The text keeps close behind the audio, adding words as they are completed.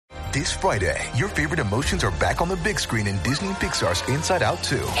This Friday, your favorite emotions are back on the big screen in Disney and Pixar's Inside Out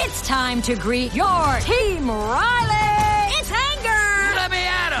 2. It's time to greet your Team Riley. It's anger. Let me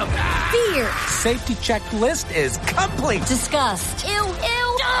at him. Fear. Safety checklist is complete. Disgust. Ew.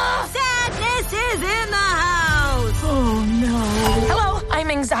 Sadness is in the house. Oh, no. Hello, I'm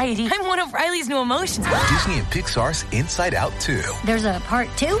anxiety. I'm one of Riley's new emotions. Disney and Pixar's Inside Out 2. There's a part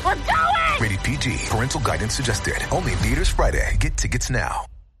 2? We're going! Rated PG. Parental guidance suggested. Only in theaters Friday. Get tickets now.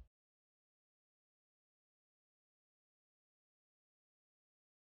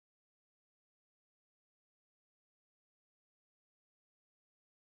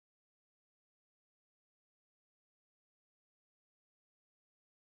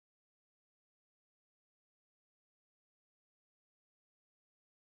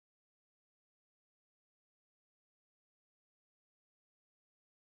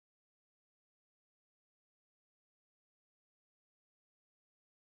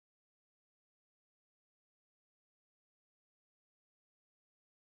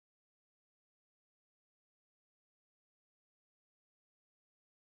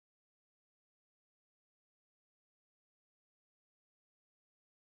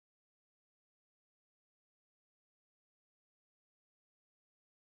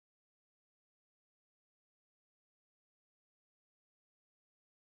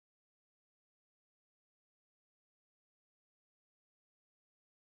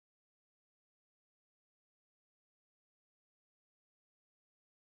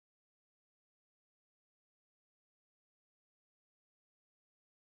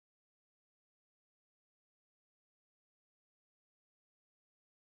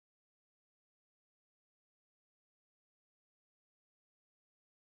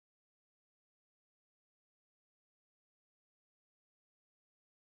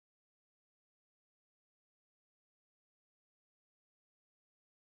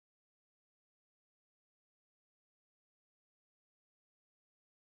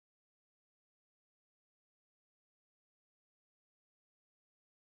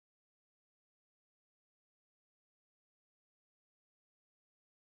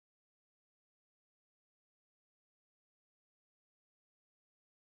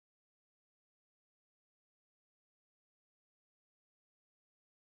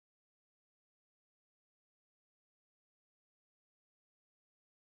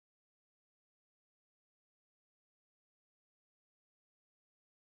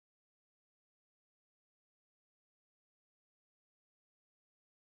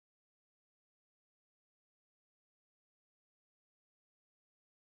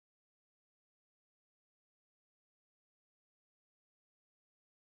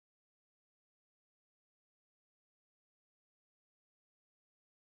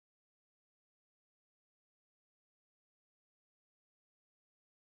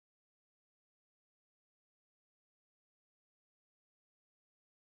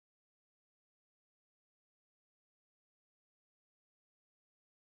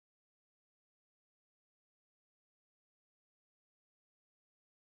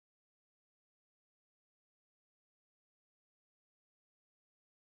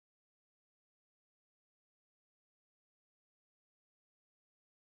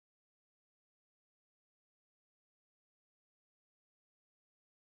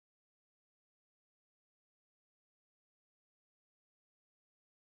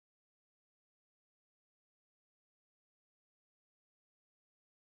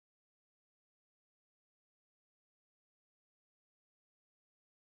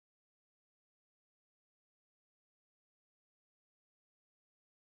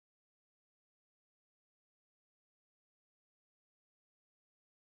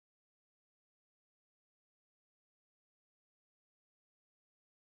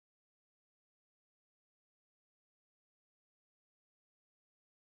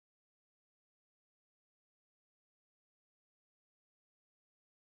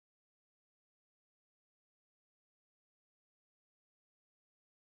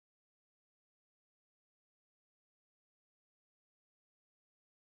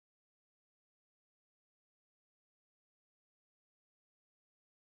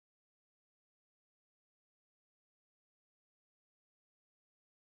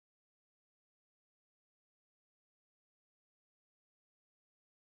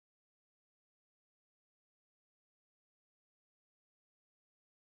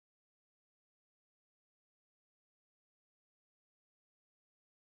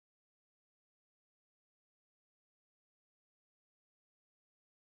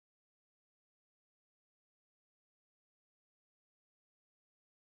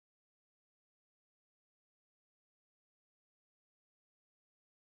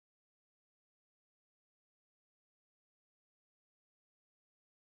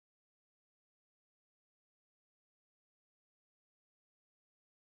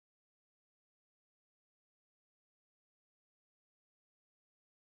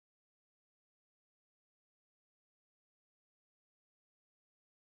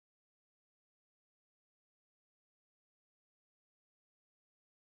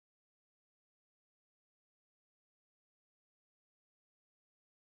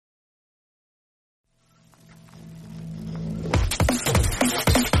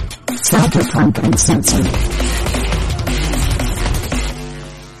 Cyberpunk Uncensored.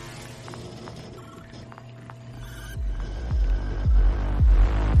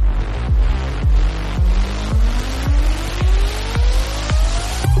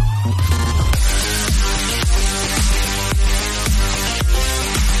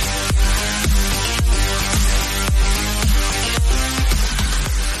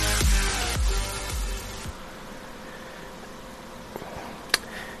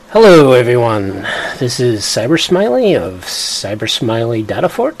 Hello everyone, this is CyberSmiley of CyberSmiley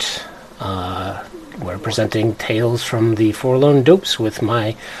Datafort. We're presenting Tales from the Forlorn Dopes with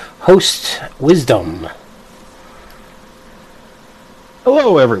my host, Wisdom.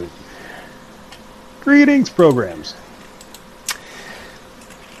 Hello everyone. Greetings, programs.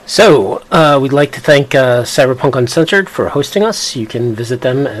 So, we'd like to thank Cyberpunk Uncensored for hosting us. You can visit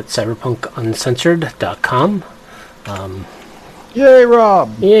them at cyberpunkuncensored.com. Yay,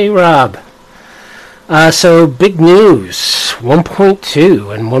 Rob! Yay, Rob! So, big news.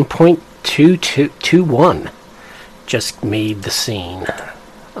 1.2 and 1.221 just made the scene.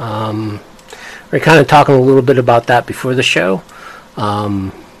 We're kind of talking a little bit about that before the show.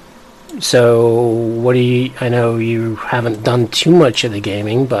 So, what do you... I know you haven't done too much of the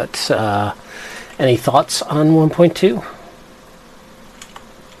gaming, but any thoughts on 1.2?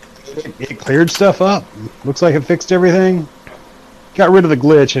 It cleared stuff up. Looks like it fixed everything. Got rid of the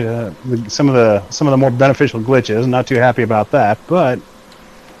glitch, some of the more beneficial glitches. Not too happy about that, but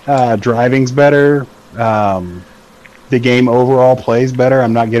driving's better. The game overall plays better.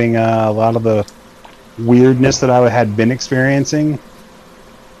 I'm not getting a lot of the weirdness that I had been experiencing.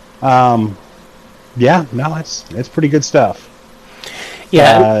 Yeah, no, it's pretty good stuff.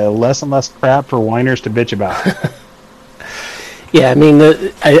 Yeah, less and less crap for whiners to bitch about. Yeah, I mean,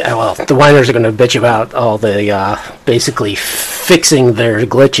 the whiners are going to bitch about all the basically fixing their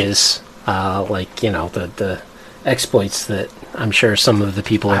glitches, like, you know, the exploits that I'm sure some of the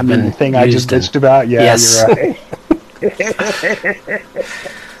people have been the thing I just bitched about. Yeah, yes. You're right.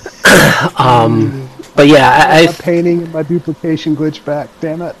 But yeah, my painting and my duplication glitch back.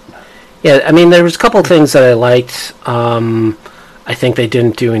 Damn it. Yeah, I mean, there was a couple of things that I liked. I think they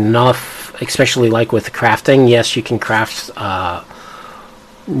didn't do enough, especially like with the crafting. Yes, you can craft.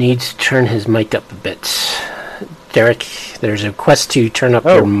 Needs to turn his mic up a bit. Derek, there's a quest to turn up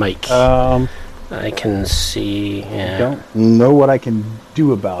your mic. I can see. Yeah. I don't know what I can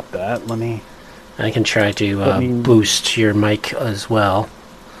do about that. I can try to boost your mic as well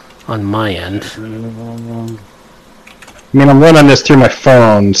on my end. I mean, I'm running this through my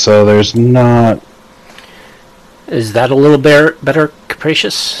phone, so there's not... Is that a little better,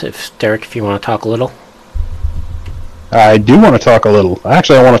 Capricious? Derek, if you want to talk a little. I do want to talk a little.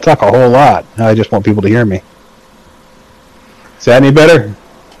 Actually, I want to talk a whole lot. I just want people to hear me. Is that any better?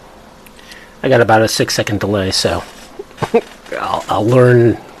 I got about a 6-second delay, so I'll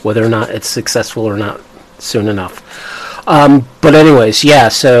learn whether or not it's successful or not soon enough. But anyways, yeah,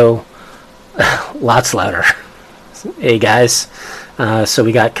 so lots louder. Hey, guys. So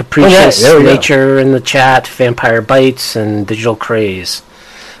we got Capricious, Nature in the chat, Vampire Bites, and Digital Craze.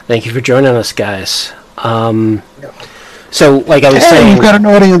 Thank you for joining us, guys. So, like I was saying... you've got an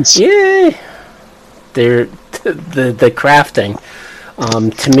audience! Yay! The crafting,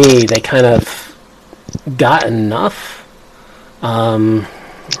 to me, they kind of got enough. But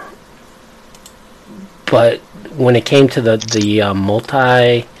when it came to the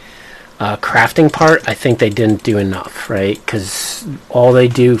multi... crafting part, I think they didn't do enough, right? Because all they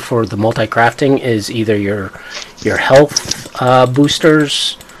do for the multi-crafting is either your health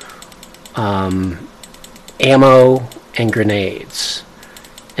boosters, ammo, and grenades.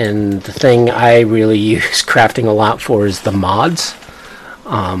 And the thing I really use crafting a lot for is the mods,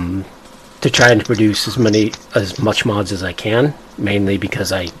 to try and produce as much mods as I can, mainly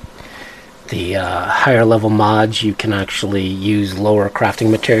because the higher level mods, you can actually use lower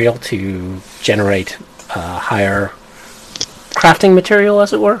crafting material to generate higher crafting material,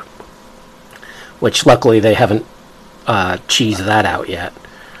 as it were. Which luckily they haven't cheesed that out yet.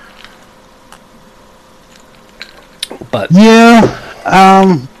 But yeah,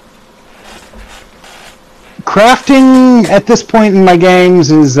 crafting at this point in my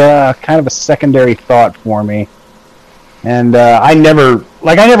games is kind of a secondary thought for me. And I never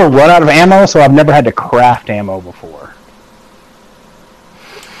run out of ammo, so I've never had to craft ammo before.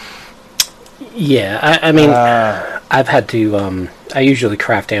 Yeah, I mean, I've had to, I usually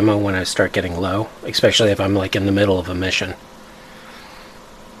craft ammo when I start getting low, especially if I'm, like, in the middle of a mission.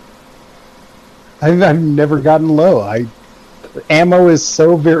 I've never gotten low. Ammo is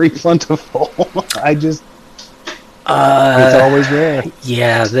so very plentiful. It's always rare.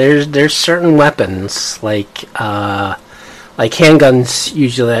 Yeah, there's certain weapons like handguns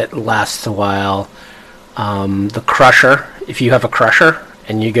usually that lasts a while. The Crusher, if you have a Crusher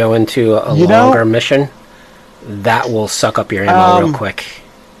and you go into a longer mission, that will suck up your ammo real quick.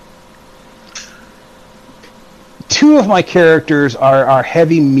 Two of my characters are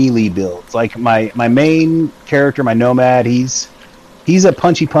heavy melee builds. Like my main character, my Nomad, he's a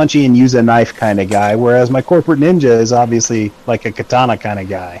punchy and use a knife kind of guy, whereas my Corporate Ninja is obviously like a katana kind of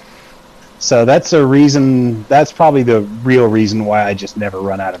guy. So that's a reason. That's probably the real reason why I just never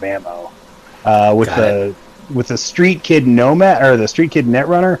run out of ammo. With the Street Kid Nomad or the Street Kid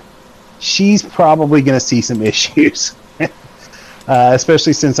Netrunner, she's probably going to see some issues,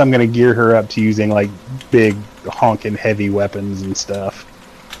 especially since I'm going to gear her up to using like big honking heavy weapons and stuff.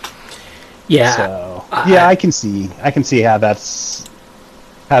 Yeah. So I can see how that's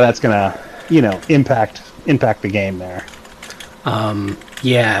going to impact the game there.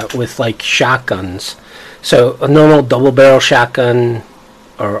 Yeah, with like shotguns. So a normal double barrel shotgun,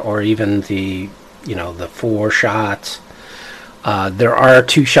 or even the 4 shots. There are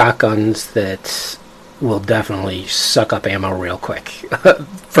 2 shotguns that will definitely suck up ammo real quick.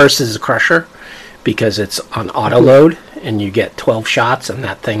 First is the Crusher, because it's on auto load and you get 12 shots and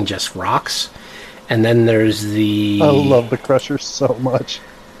that thing just rocks. And then there's the... I love the Crusher so much.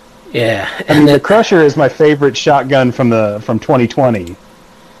 Yeah, and the Crusher is my favorite shotgun from 2020.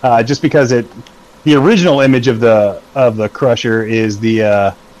 Just because the original image of the Crusher is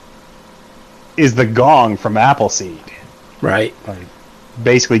the gong from Appleseed. Right. Like,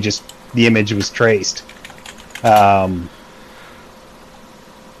 basically, just the image was traced. And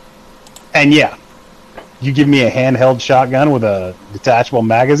yeah, you give me a handheld shotgun with a detachable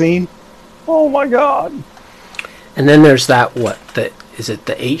magazine. Oh my god! And then there's that is it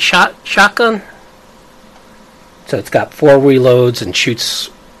the 8-shot shotgun? So it's got 4 reloads and shoots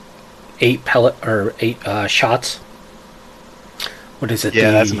 8 shots. What is it?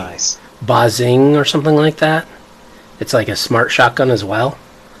 Yeah, that's nice. Bazing or something like that. It's like a smart shotgun as well.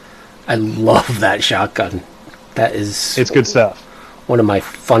 I love that shotgun. It's good stuff. One of my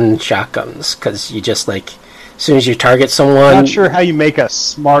fun shotguns, because you just like, as soon as you target someone... Not sure how you make a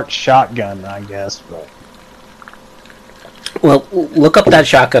smart shotgun, I guess, but... Well, look up that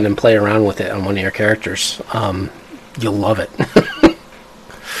shotgun and play around with it on one of your characters. You'll love it.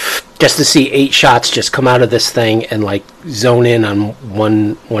 Just to see 8 shots just come out of this thing and like zone in on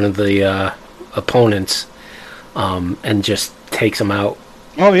one of the opponents, and just takes them out.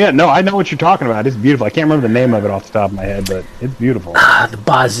 Oh yeah, no, I know what you're talking about. It's beautiful. I can't remember the name of it off the top of my head, but it's beautiful. The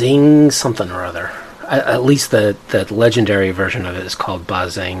Bazing something or other. At least the legendary version of it is called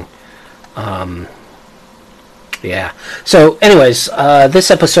Bazing. Yeah. So, anyways, this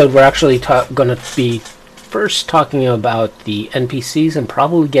episode we're actually going to be first talking about the NPCs and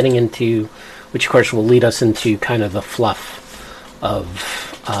probably getting into, which of course will lead us into kind of the fluff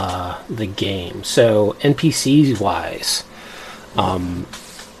of the game. So, NPCs wise,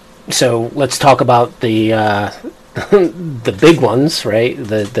 so let's talk about the the big ones, right?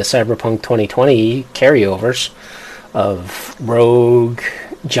 The Cyberpunk 2020 carryovers of Rogue,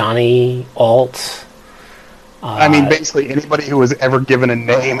 Johnny, Alt. I mean, basically anybody who was ever given a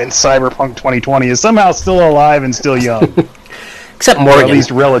name in Cyberpunk 2020 is somehow still alive and still young. Except Morgan. Or at least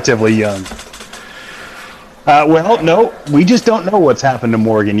relatively young. Well, no, we just don't know what's happened to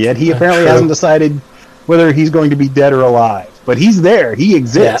Morgan yet. He apparently hasn't decided whether he's going to be dead or alive. But he's there. He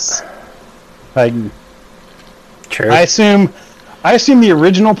exists. Yeah. True. I assume the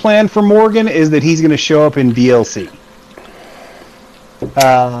original plan for Morgan is that he's going to show up in DLC.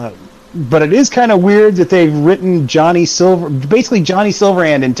 But it is kind of weird that they've written Johnny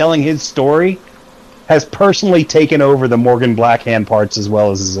Silverhand, in telling his story, has personally taken over the Morgan Blackhand parts as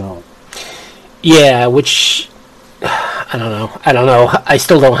well as his own. Yeah, which I don't know. I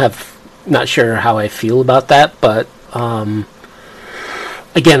still not sure how I feel about that, but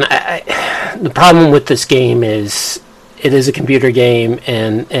again, the problem with this game is it is a computer game,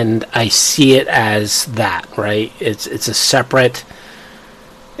 and I see it as that, right? It's separate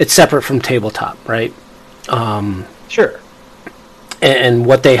from tabletop, right? Sure. And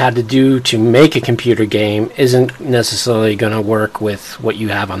what they had to do to make a computer game isn't necessarily going to work with what you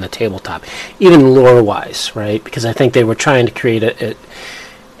have on the tabletop, even lore-wise, right? Because I think they were trying to create it,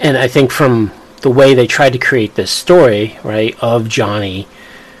 and I think from the way they tried to create this story, right, of Johnny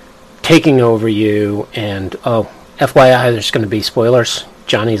taking over you, and FYI, there's going to be spoilers.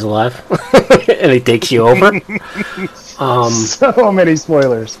 Johnny's alive, and he takes you over. So many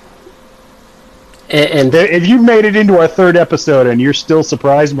spoilers. And if you made it into our 3rd episode and you're still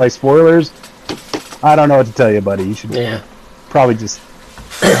surprised by spoilers, I don't know what to tell you, buddy. You should Yeah. probably just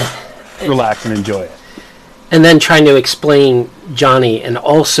relax and enjoy it. And then trying to explain Johnny and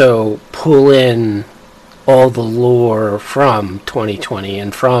also pull in all the lore from 2020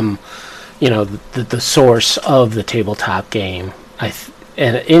 and from, the source of the tabletop game.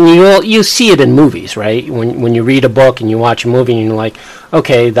 And you see it in movies, right? When you read a book and you watch a movie and you're like,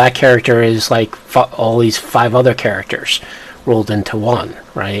 okay, that character is like all these 5 other characters rolled into one,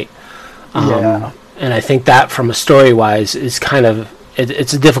 right? Yeah. And I think that from a story-wise is kind of,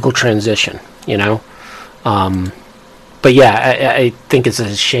 it's a difficult transition, But yeah, I think it's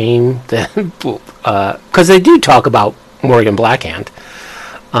a shame that, because they do talk about Morgan Blackhand.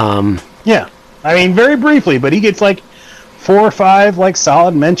 Yeah. I mean, very briefly, but he gets like 4 or 5 like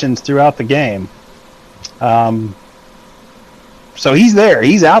solid mentions throughout the game. So he's there.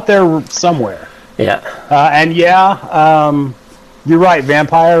 He's out there somewhere. Yeah. You're right.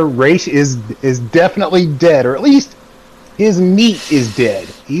 Vampire Ra's is definitely dead, or at least his meat is dead.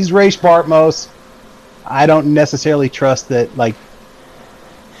 He's Ra's Bartmos. I don't necessarily trust that like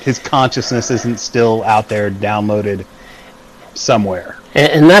his consciousness isn't still out there downloaded somewhere.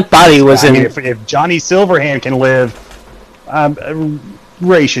 And that body was in. If Johnny Silverhand can live,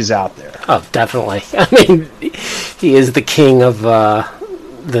 Ra's is out there. Oh, definitely. I mean, he is the king of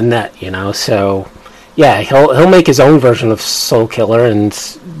the net, So, yeah, he'll make his own version of Soul Killer and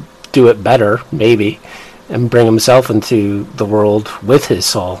do it better, maybe, and bring himself into the world with his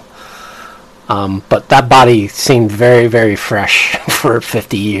soul. But that body seemed very, very fresh for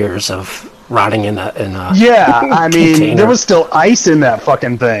 50 years of rotting in a yeah. I mean, container. there was still ice in that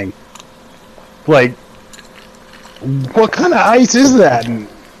fucking thing. Like, what kind of ice is that? And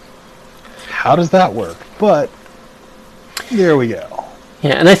how does that work? But there we go.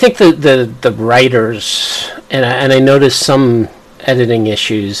 Yeah, and I think the writers and I noticed some editing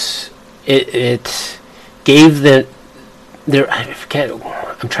issues. It gave I forget.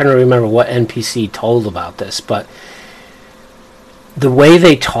 I'm trying to remember what NPC told about this, but the way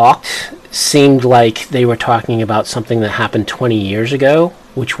they talked seemed like they were talking about something that happened 20 years ago,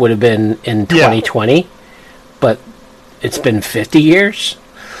 which would have been in 2020, but it's been 50 years.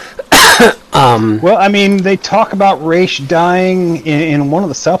 Well, I mean, they talk about Ra's dying in one of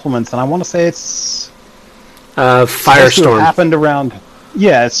the supplements, and I want to say it's Firestorm. Happened around.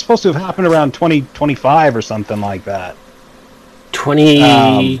 Yeah, it's supposed to have happened around 2025 or something like that.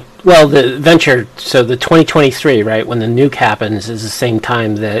 Well, the venture, so the 2023, right, when the nuke happens, is the same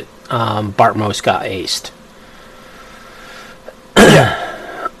time that Bartmos got aced.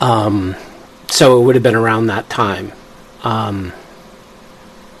 Yeah. So it would have been around that time.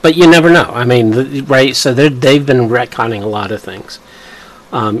 But you never know. I mean, right, so they've been retconning a lot of things.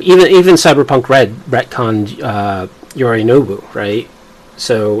 Even Cyberpunk Red retconned Yorinobu, right?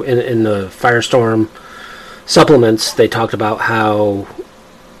 So in the Firestorm supplements, they talked about how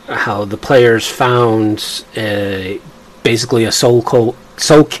the players found basically a soul-killed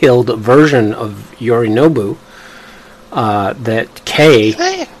version of Yorinobu that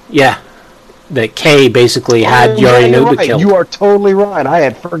Kay... Yeah. That Kay basically had Yorinobu right. killed. You are totally right. I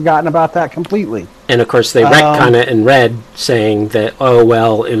had forgotten about that completely. And of course they retcon it in Red, saying that, oh,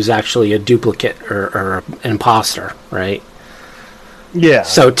 well, it was actually a duplicate or an imposter, right? Yeah.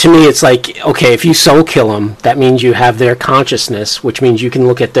 So to me, it's like, okay, if you soul kill them, that means you have their consciousness, which means you can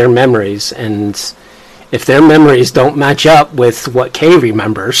look at their memories, and if their memories don't match up with what Kay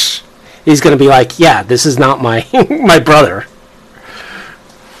remembers, he's going to be like, yeah, this is not my my brother.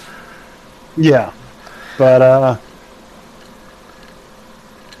 Yeah. But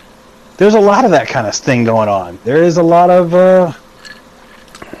there's a lot of that kind of thing going on. There is a lot of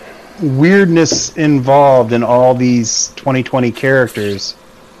weirdness involved in all these 2020 characters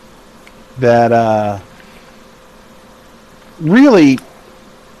that really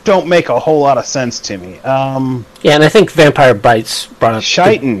don't make a whole lot of sense to me. Yeah, and I think Vampire Bites brought up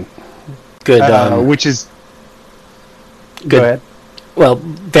Shaitan, good which is good. Go ahead. Well,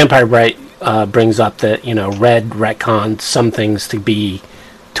 Vampire Bite brings up that Red retconned some things to be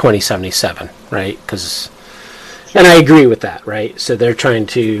 2077, right? And I agree with that, right? So they're trying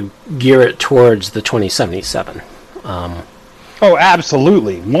to gear it towards the 2077. Oh,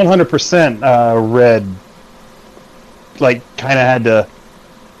 absolutely, 100%. Red, like, kind of had to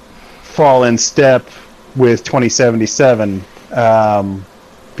fall in step with 2077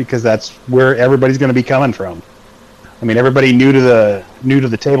 because that's where everybody's going to be coming from. I mean, everybody new to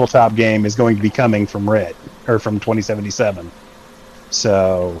the tabletop game is going to be coming from Red or from 2077.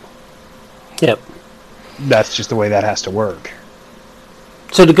 So, yep, that's just the way that has to work.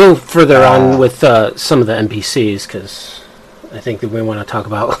 So to go further on with some of the NPCs, because I think that we want to talk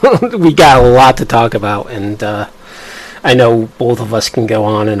about. We got a lot to talk about, and I know both of us can go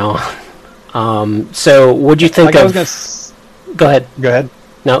on and on. So, what'd you think of? Go ahead. Go ahead.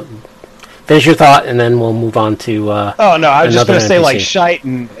 No, finish your thought, and then we'll move on to. Oh no, I was just going to say, NPC. like,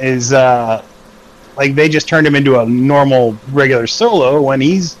 Shaitan is like they just turned him into a normal, regular solo when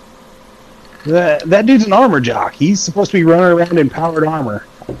he's that dude's an armor jock. He's supposed to be running around in powered armor,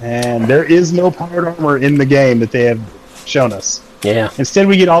 and there is no powered armor in the game that they have shown us. Yeah. Instead,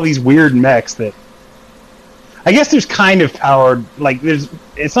 we get all these weird mechs that. I guess there's kind of powered, like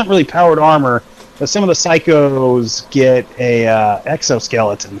it's not really powered armor, but some of the psychos get a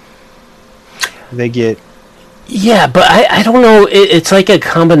exoskeleton. They get... Yeah, but I don't know, it's like a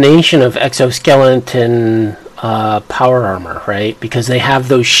combination of exoskeleton power armor, right? Because they have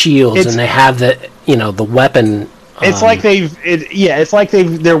those shields and they have the weapon. It's like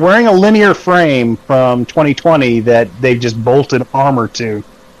they're wearing a linear frame from 2020 that they've just bolted armor to.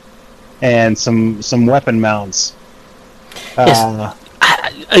 And some weapon mounts. Yes.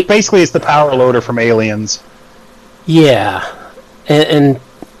 Basically, it's the power loader from Aliens. Yeah, and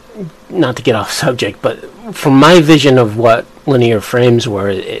not to get off subject, but from my vision of what linear frames were,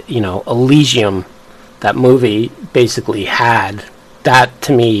 Elysium, that movie basically had. That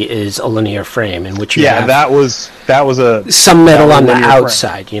to me is a linear frame in which you have that was some metal on the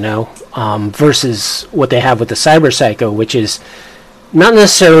outside, versus what they have with the Cyber Psycho, which is. Not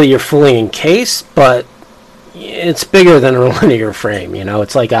necessarily you're fully encased, but it's bigger than a linear frame,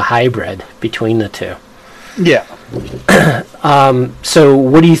 It's like a hybrid between the two. Yeah. So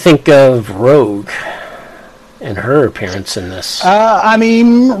what do you think of Rogue and her appearance in this?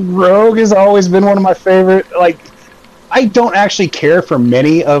 Rogue has always been one of my favorite. Like, I don't actually care for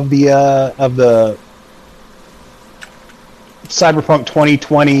many of the Cyberpunk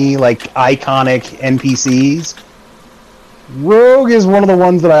 2020 like iconic NPCs. Rogue is one of the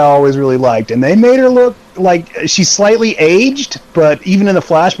ones that I always really liked, and they made her look like she's slightly aged, but even in the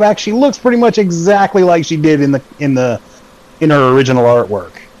flashback, she looks pretty much exactly like she did in her original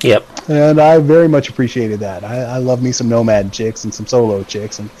artwork. Yep. And I very much appreciated that. I love me some Nomad chicks and some solo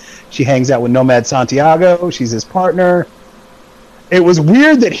chicks, and she hangs out with Nomad Santiago. She's his partner. It was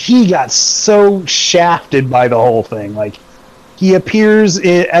weird that he got so shafted by the whole thing. Like, he appears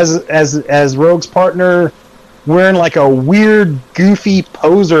as Rogue's partner, wearing like a weird, goofy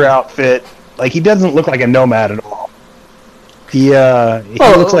poser outfit. Like, he doesn't look like a nomad at all. He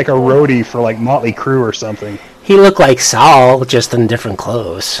looks like a roadie for like Motley Crue or something. He looked like Saul, just in different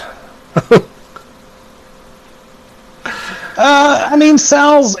clothes.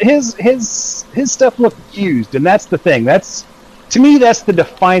 Sal's his stuff looked used, and that's the thing. To me, that's the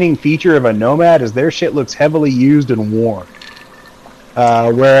defining feature of a nomad, is their shit looks heavily used and worn.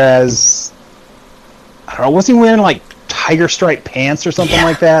 Whereas, I don't know, was he wearing like tiger stripe pants or something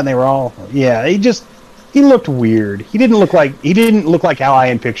like that? And they were all, he looked weird. He didn't look like how I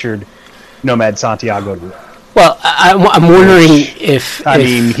had pictured Nomad Santiago to look. Well, I'm wondering if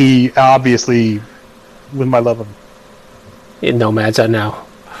he obviously, with my love of Nomads, I know.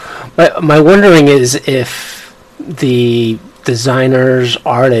 But my wondering is if the designers,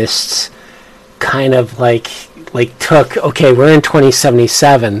 artists, kind of like took, okay, we're in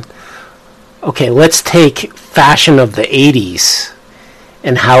 2077. Okay, let's take fashion of the 80s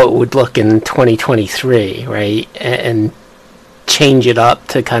and how it would look in 2023, right? And change it up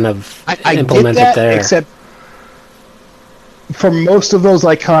to kind of implement it there. Except for most of those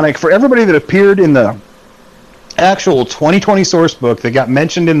for everybody that appeared in the actual 2020 source book that got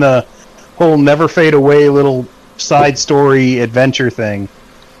mentioned in the whole Never Fade Away little side story adventure thing,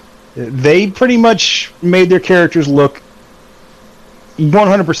 they pretty much made their characters look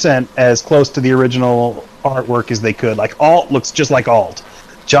 100% as close to the original artwork as they could. Like, Alt looks just like Alt.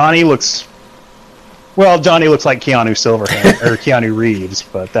 Johnny looks like Keanu Silverhand or Keanu Reeves,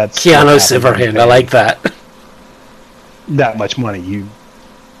 but that's Keanu Silverhand. I like that. That much money,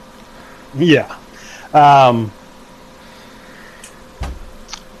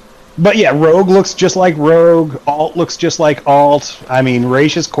 But yeah, Rogue looks just like Rogue. Alt looks just like Alt. I mean,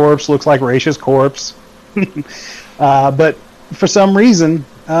 Raisha's corpse looks like Raisha's corpse. But for some reason,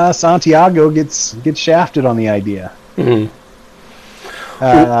 Santiago gets shafted on the idea. Mm-hmm.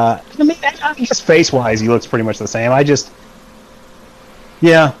 I guess face-wise, he looks pretty much the same.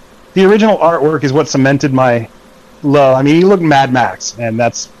 The original artwork is what cemented my love. I mean, he looked Mad Max, and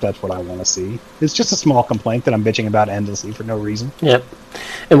that's what I want to see. It's just a small complaint that I'm bitching about endlessly for no reason. Yep.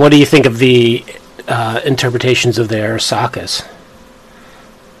 And what do you think of the interpretations of the Arasakas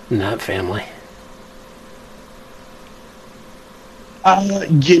in that family?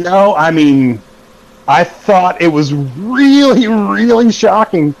 I thought it was really, really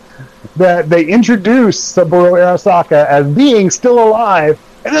shocking that they introduced Saburo Arasaka as being still alive,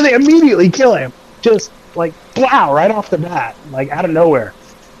 and then they immediately kill him. Just like, wow, right off the bat, like out of nowhere.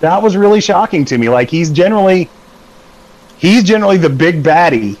 That was really shocking to me. Like, he's generally the big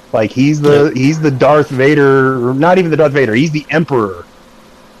baddie. Like, he's the Darth Vader, or not even the Darth Vader, he's the Emperor.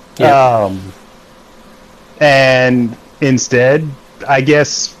 Yeah. And instead, I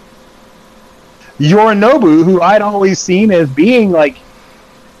guess Yorinobu, who I'd always seen as being like,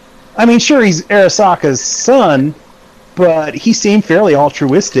 I mean, sure, he's Arasaka's son, but he seemed fairly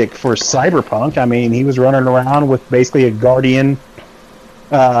altruistic for Cyberpunk. I mean, he was running around with basically a Guardian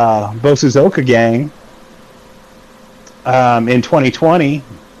Bosuzoka gang in 2020,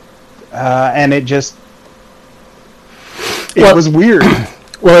 and it was weird.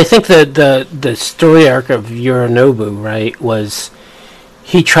 Well, I think the story arc of Yorinobu, right, was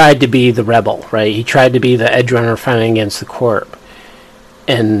he tried to be the rebel, right? He tried to be the edge runner fighting against the Corp.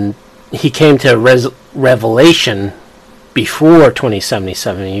 And he came to a revelation before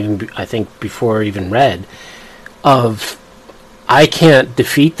 2077, even I think before even Red, of I can't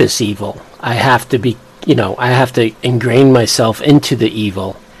defeat this evil. I have to be, I have to ingrain myself into the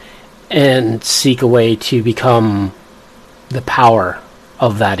evil and seek a way to become the power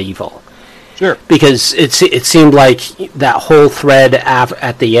of that evil. Sure. Because it seemed like that whole thread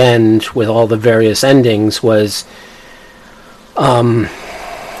at the end with all the various endings was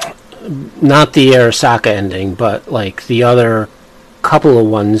not the Arasaka ending, but like the other couple of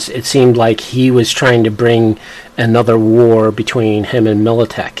ones. It seemed like he was trying to bring another war between him and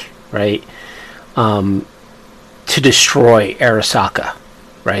Militech, right? To destroy Arasaka,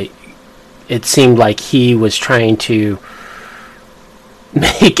 right? It seemed like he was trying to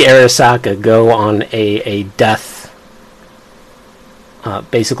make Arasaka go on a death,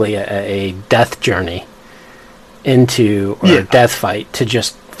 basically a death journey into, or a death fight to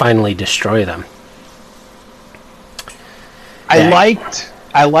just finally destroy them. I liked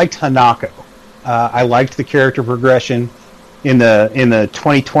Hanako. I liked the character progression. In the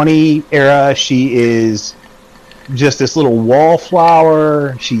 2020 era, she is just this little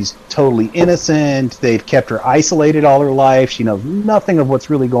wallflower. She's totally innocent. They've kept her isolated all her life. She knows nothing of what's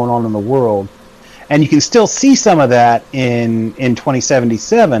really going on in the world. And you can still see some of that in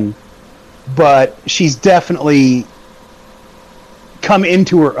 2077, but she's definitely come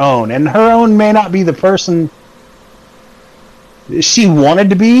into her own. And her own may not be the person she wanted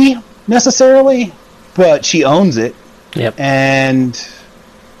to be, necessarily, but she owns it. Yep. And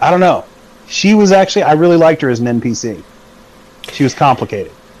I don't know. She was actually, I really liked her as an NPC. She was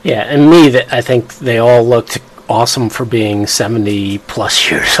complicated. Yeah, and I think they all looked awesome for being 70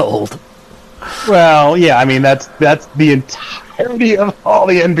 plus years old. Well, yeah, I mean, that's the entirety of all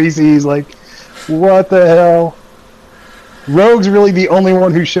the NPCs. Like, what the hell? Rogue's really the only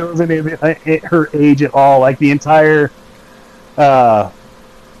one who shows any of her age at all. Like, the entire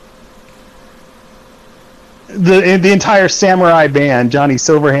the entire samurai band, Johnny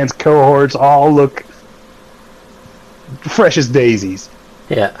Silverhand's cohorts, all look fresh as daisies.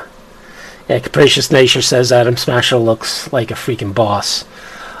 Yeah. Yeah, Capricious Nature says Adam Smasher looks like a freaking boss.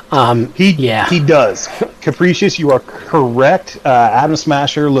 He does. Capricious, you are correct. Adam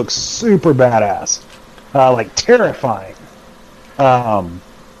Smasher looks super badass. Like, terrifying.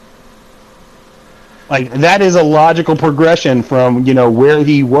 Like, that is a logical progression from, where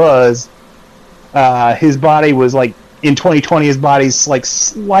he was. His body was, like, in 2020, his body's, like,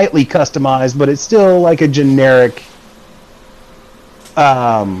 slightly customized, but it's still, like, a generic,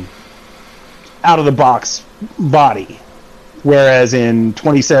 out-of-the-box body. Whereas in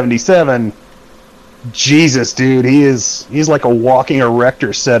 2077, Jesus, dude, he's like a walking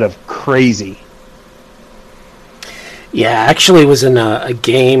erector set of crazy. Yeah, I actually was in a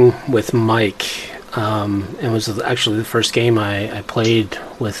game with Mike. It was actually the first game I played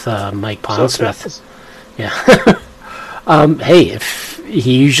with Mike Pondsmith. Yeah. Hey, if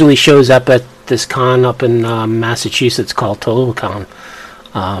he usually shows up at this con up in Massachusetts called TotalCon.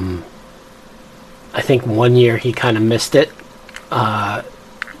 I think one year he kind of missed it,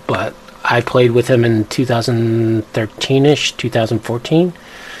 but I played with him in 2013-ish, 2014.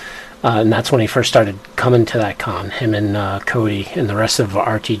 And that's when he first started coming to that con, him and Cody and the rest of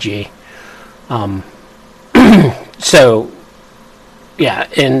RTG. So, yeah,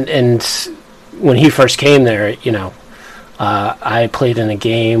 and when he first came there, I played in a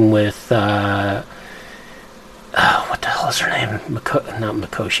game with, what the hell is her name? Not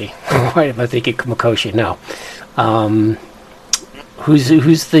Mikoshi. Why am I thinking Mikoshi? No.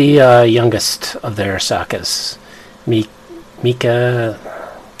 Who's the youngest of the Arasakas? Mika...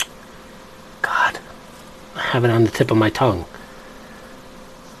 God. have it on the tip of my tongue.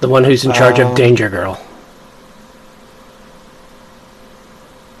 The one who's in charge of Danger Girl.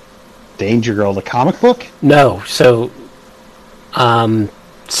 Danger Girl, the comic book? No, so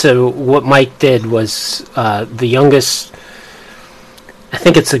what Mike did was the youngest. I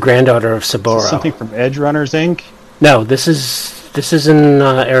think it's the granddaughter of Saburo. Something from Edge Runners Inc. No, this is in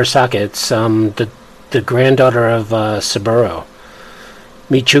Arasaka. It's the granddaughter of Saburo.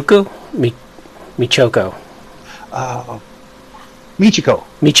 Michiko.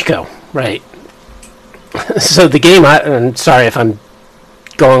 Michiko, right. So the game, I'm sorry if I'm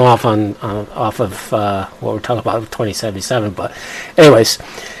going off of what we're talking about, 2077, but anyways,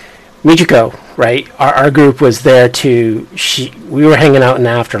 Michiko, right, our group was there we were hanging out in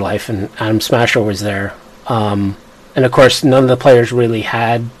Afterlife, and Adam Smasher was there, and of course none of the players really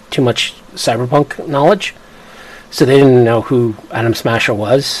had too much cyberpunk knowledge, so they didn't know who Adam Smasher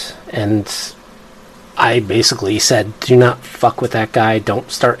was, and I basically said, do not fuck with that guy, don't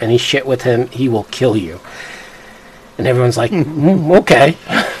start any shit with him, he will kill you. And everyone's like, okay,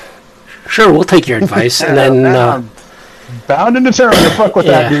 sure, we'll take your advice. And then bound and determined to fuck with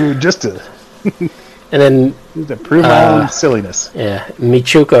that dude just to and then to prove my own silliness. Yeah,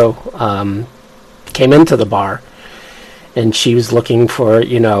 Michiko came into the bar, and she was looking for,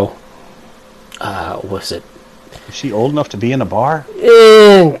 what was it? Is she old enough to be in a bar?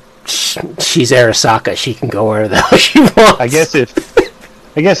 She's Arasaka. She can go where the hell she wants. I guess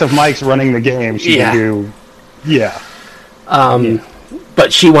if Mike's running the game, she can do. Yeah.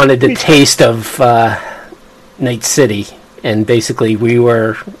 But she wanted the taste of Night City, and basically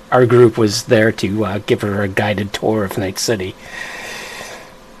our group was there to give her a guided tour of Night City.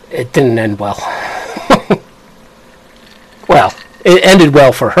 It didn't end well. Well, it ended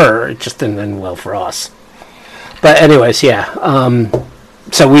well for her. It just didn't end well for us. But anyways, yeah.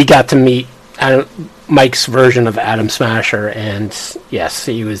 So we got to meet Mike's version of Adam Smasher, and yes,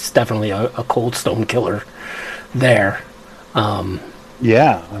 he was definitely a cold stone killer there.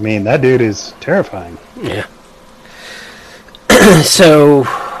 Yeah, I mean, that dude is terrifying. Yeah. So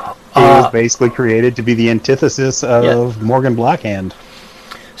he was basically created to be the antithesis of Morgan Blackhand.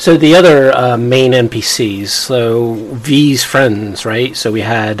 So the other main NPCs, so V's friends, right? So we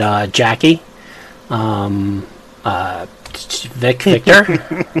had Jackie, Victor,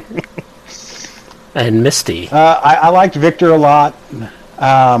 and Misty. I liked Victor a lot.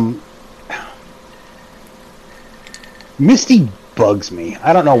 Misty bugs me.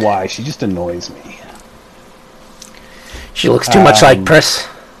 I don't know why. She just annoys me. She looks too much like Pris.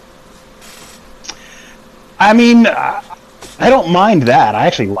 I mean, I don't mind that. I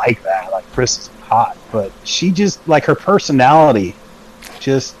actually like that. Like, Pris is hot, but she just, like, her personality,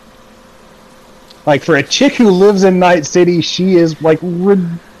 just, like, for a chick who lives in Night City, she is, like,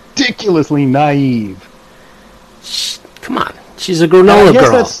 ridiculously naive. Come on. She's a granola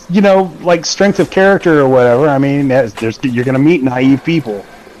girl. I guess that's, like, strength of character or whatever. I mean, you're going to meet naive people.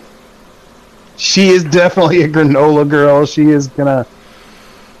 She is definitely a granola girl. She is going to...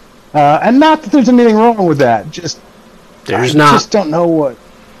 and not that there's anything wrong with that. I just don't know what...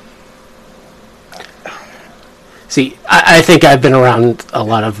 See, I think I've been around a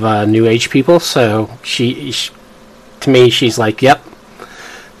lot of New Age people, so she to me, she's like, yep,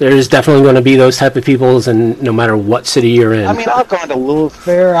 there's definitely going to be those type of peoples, and no matter what city you're in. I mean, I've gone to Lilith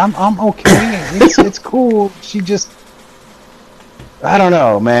Fair. I'm okay. It's cool. She just... I don't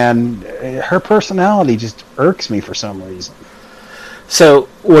know, man. Her personality just irks me for some reason. So,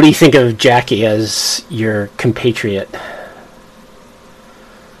 what do you think of Jackie as your compatriot?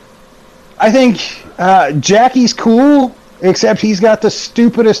 I think Jackie's cool, except he's got the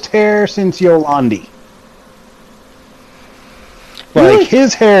stupidest hair since Yolandi. Like,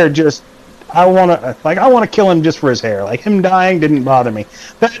 his hair just... I want to kill him just for his hair. Like, him dying didn't bother me.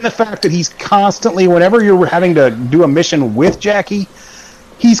 That and the fact that he's constantly, whenever you're having to do a mission with Jackie,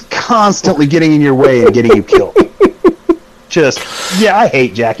 he's constantly getting in your way and getting you killed. I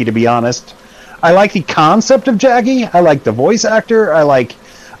hate Jackie, to be honest. I like the concept of Jackie. I like the voice actor. I like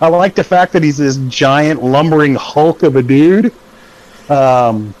the fact that he's this giant lumbering hulk of a dude.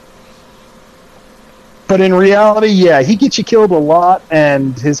 But in reality, yeah, he gets you killed a lot,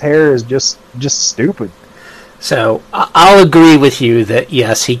 and his hair is just stupid. So I'll agree with you that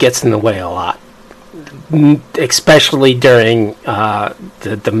yes, he gets in the way a lot, especially during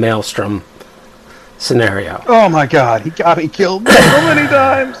the Maelstrom scenario. Oh my God, he got me killed so many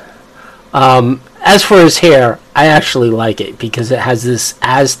times. As for his hair, I actually like it because it has this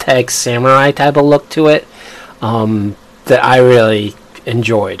Aztec samurai type of look to it that I really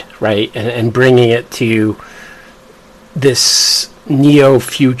enjoyed, right? And bringing it to this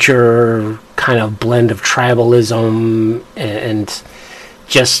neo-future kind of blend of tribalism and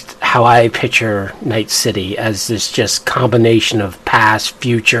just how I picture Night City as this just combination of past,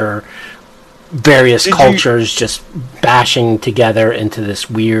 future, various cultures just bashing together into this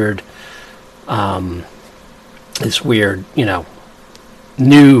weird, new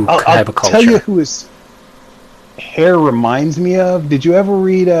type of culture. I'll tell you who his hair reminds me of. Did you ever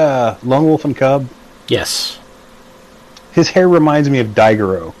read Lone Wolf and Cub? Yes. His hair reminds me of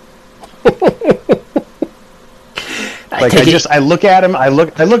Daigoro. I look at him, I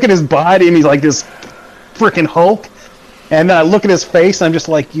look at his body, and he's like this freaking Hulk. And then I look at his face, and I'm just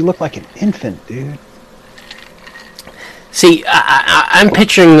like, you look like an infant, dude. See, I'm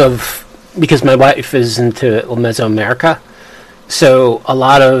picturing because my wife is into Mesoamerica, so a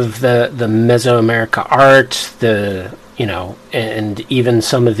lot of the Mesoamerica art, and even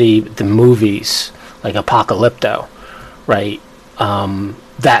some of the movies, like Apocalypto, right?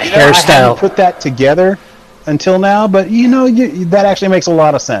 That hairstyle. I haven't put that together until now, but that actually makes a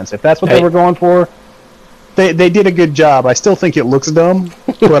lot of sense. If that's what they were going for, they did a good job. I still think it looks dumb,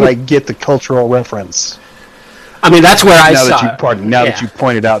 but I get the cultural reference. I mean, that's where I saw it. That you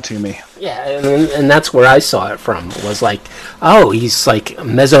pointed out to me. Yeah, and that's where I saw it from. Was like, oh, he's like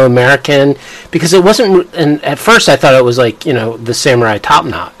Mesoamerican, because it wasn't. And at first, I thought it was like the samurai top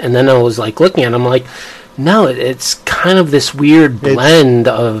knot, and then I was like looking at him, like, no, it's kind of this weird blend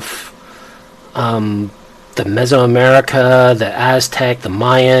of the Mesoamerica, the Aztec, the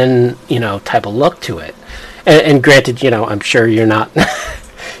Mayan, type of look to it. And granted, I'm sure you're not,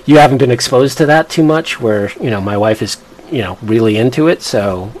 you haven't been exposed to that too much, where, my wife is, really into it.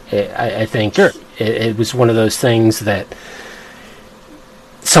 So I think it was one of those things that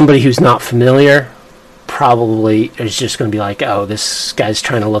somebody who's not familiar probably is just going to be like, oh, this guy's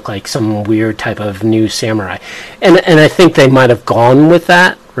trying to look like some weird type of new samurai. And I think they might have gone with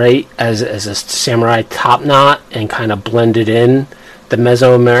that, right, as a samurai top knot and kind of blended in the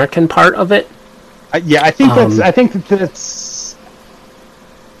Mesoamerican part of it. I think that's.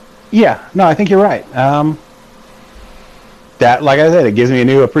 Yeah, no, I think you're right. That, like I said, it gives me a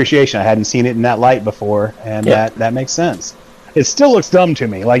new appreciation. I hadn't seen it in that light before, and that makes sense. It still looks dumb to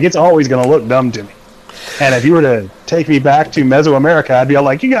me. Like, it's always going to look dumb to me. And if you were to take me back to Mesoamerica, I'd be all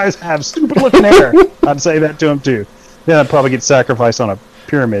like, you guys have stupid looking hair. I'd say that to him too. Then I'd probably get sacrificed on a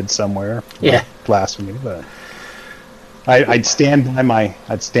pyramid somewhere. Yeah. Blasphemy, but I'd stand by my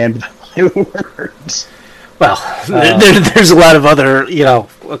words. Well, there's a lot of other,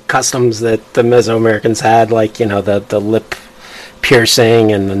 customs that the Mesoamericans had, like, the lip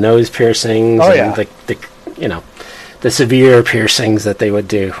piercing and the nose piercings, and the severe piercings that they would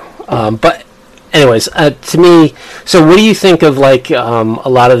do. But anyways, to me, so what do you think of, like, a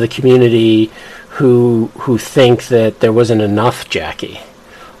lot of the community who think that there wasn't enough Jackie?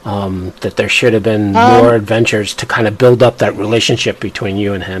 That there should have been more adventures to kind of build up that relationship between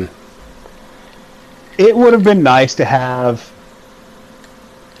you and him? It would have been nice to have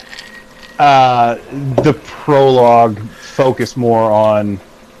the prologue focus more on,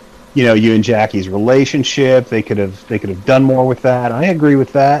 you and Jackie's relationship. They could have done more with that. I agree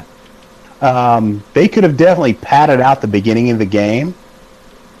with that. They could have definitely padded out the beginning of the game.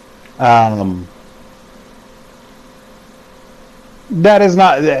 That is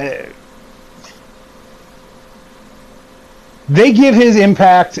not. They give his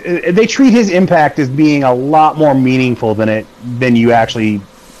impact. They treat his impact as being a lot more meaningful than you actually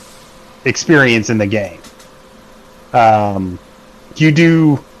experience in the game. You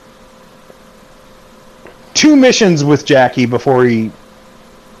do 2 missions with Jackie before the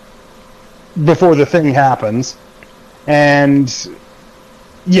thing happens, and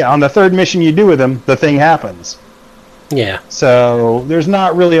on the 3rd mission you do with him, the thing happens. Yeah. So there's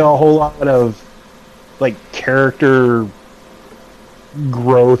not really a whole lot of like character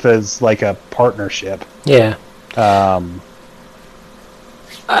growth as like a partnership. Yeah.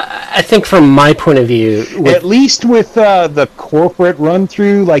 I think from my point of view, at least with the corporate run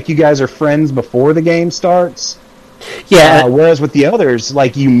through, like you guys are friends before the game starts. Yeah. Whereas with the others,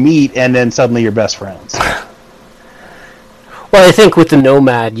 like you meet and then suddenly you're best friends. Well, I think with the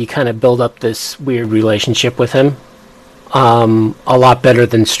Nomad, you kind of build up this weird relationship with him. A lot better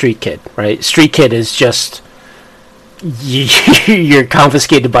than Street Kid, right? Street Kid is just you're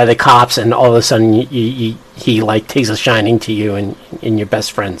confiscated by the cops, and all of a sudden he like takes a shining to you, and you're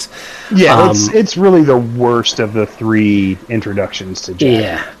best friends. Yeah, it's really the worst of the 3 introductions to Jack.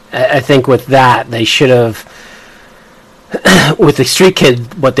 Yeah, I think with that they should have. With the Street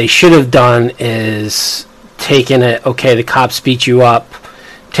Kid, what they should have done is taken it. Okay, the cops beat you up,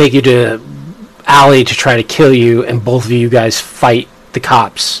 take you to alley to try to kill you, and both of you guys fight the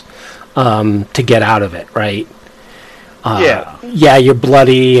cops. to get out of it, right? Yeah, you're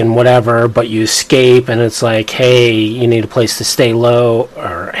bloody and whatever, but you escape, and it's like, hey, you need a place to stay low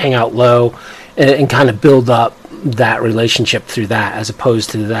or hang out low, and kind of build up that relationship through that, as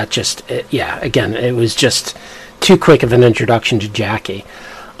opposed to that again, it was just too quick of an introduction to Jackie.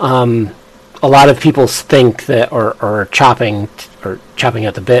 A lot of people think that, or chopping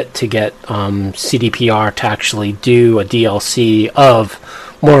at the bit to get CDPR to actually do a DLC of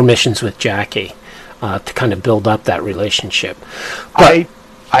more missions with Jackie. To kind of build up that relationship. But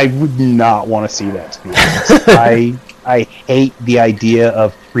I would not want to see that, to be honest. I hate the idea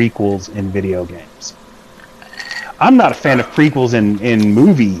of prequels in video games. I'm not a fan of prequels in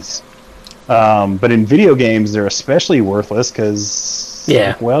movies, but in video games they're especially worthless because,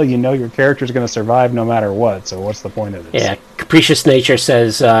 well, your character's going to survive no matter what, so what's the point of this? Yeah, Capricious Nature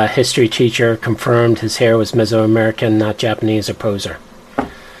says history teacher confirmed his hair was Mesoamerican, not Japanese or poser.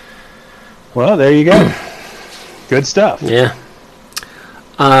 Well, there you go. Good stuff. Yeah.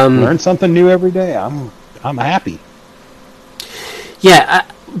 Learn something new every day. I'm happy. Yeah,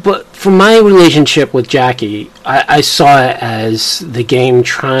 but for my relationship with Jackie, I saw it as the game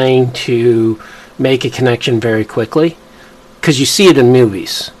trying to make a connection very quickly, because you see it in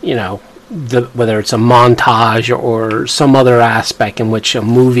movies. Whether it's a montage or some other aspect in which a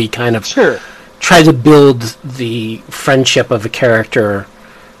movie kind of tries to build the friendship of a character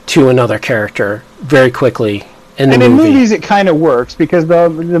to another character very quickly in movies it kind of works because the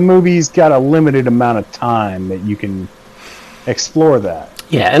movie's got a limited amount of time that you can explore that.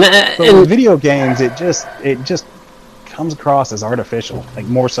 Yeah, but in video games it just comes across as artificial, like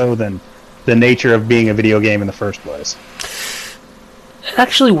more so than the nature of being a video game in the first place. It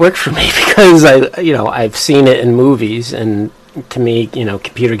actually worked for me because I've seen it in movies, and to me,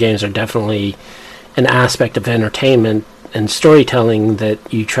 computer games are definitely an aspect of entertainment and storytelling that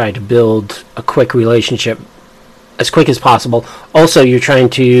you try to build a quick relationship as quick as possible. Also, you're trying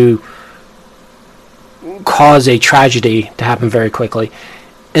to cause a tragedy to happen very quickly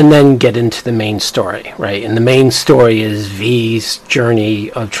and then get into the main story, right? And the main story is V's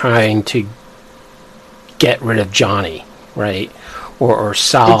journey of trying to get rid of Johnny, right? Or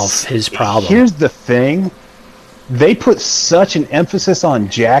solve his problem. Here's the thing. They put such an emphasis on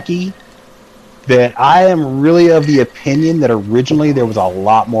Jackie that I am really of the opinion that originally there was a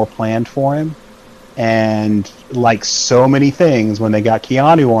lot more planned for him. And like so many things, when they got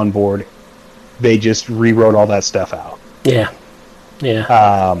Keanu on board, they just rewrote all that stuff out. Yeah.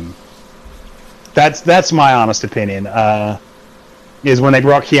 That's my honest opinion. Is when they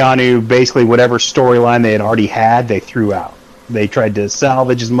brought Keanu, basically whatever storyline they had already had, they threw out. They tried to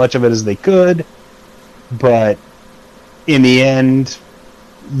salvage as much of it as they could, but in the end,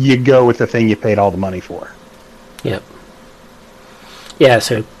 you go with the thing you paid all the money for. Yep. Yeah,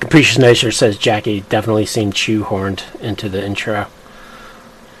 so Capricious Nature says Jackie definitely seemed shoehorned into the intro.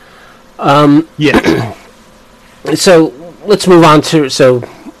 Yeah. So let's move on to... So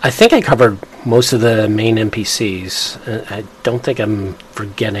I think I covered most of the main NPCs. I don't think I'm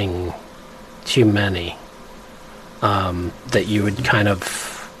forgetting too many that you would kind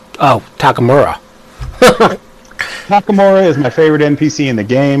of... Oh, Takamura. Takamura is my favorite NPC in the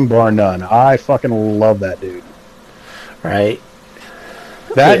game, bar none. I fucking love that dude. Right.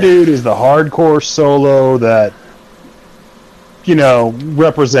 That dude is the hardcore solo that,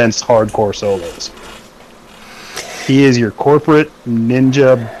 represents hardcore solos. He is your corporate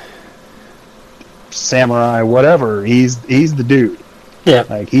ninja, samurai, whatever. He's the dude. Yeah.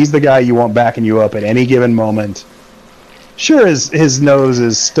 Like, he's the guy you want backing you up at any given moment. Sure, his nose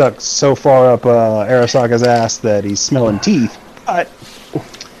is stuck so far up Arasaka's ass that he's smelling teeth, but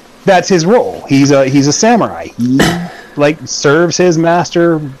that's his role. He's a samurai. He serves his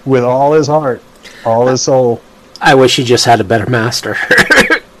master with all his heart, all his soul. I wish he just had a better master,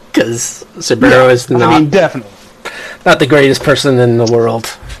 because Saburo is definitely not the greatest person in the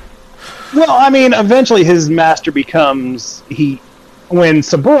world. Well, eventually his master becomes when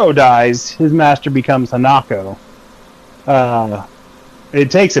Saburo dies, his master becomes Hanako.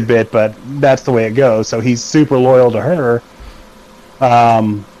 It takes a bit, but that's the way it goes. So he's super loyal to her.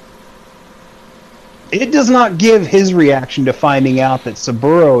 It does not give his reaction to finding out that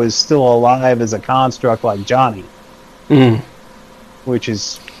Saburo is still alive as a construct like Johnny. Which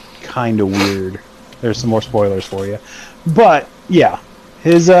is kind of weird. There's some more spoilers for you. But, yeah.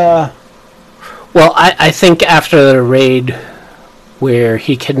 His, Well, I think after the raid where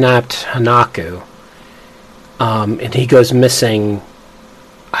he kidnapped Hanako, and he goes missing,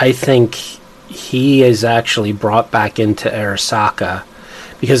 I think he is actually brought back into Arasaka,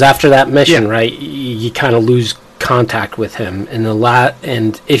 because after that mission, right, you kind of lose contact with him in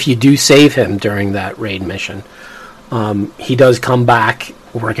and if you do save him during that raid mission, he does come back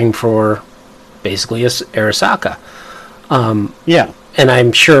working for basically Arasaka. Yeah. And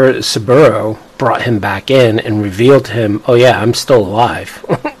I'm sure Saburo brought him back in and revealed to him, oh yeah, I'm still alive.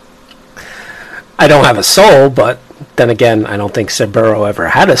 I don't have a soul, but then again, I don't think Saburo ever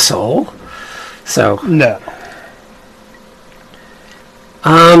had a soul. So no.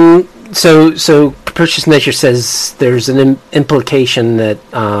 So Capricious Nature says there's an implication that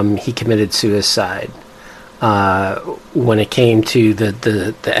he committed suicide when it came to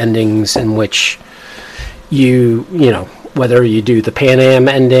the endings in which you know, whether you do the Pan Am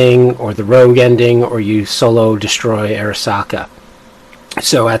ending or the Rogue ending or you solo destroy Arasaka.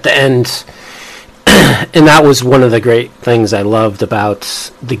 So at the end, and that was one of the great things I loved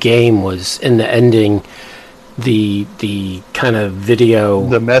about the game was in the ending, the kind of video,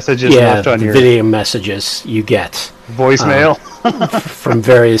 the messages left on your video messages you get voicemail from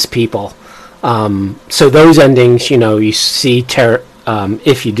various people. So those endings, you know, you see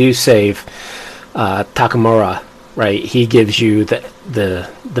if you do save Takamura, right? He gives you the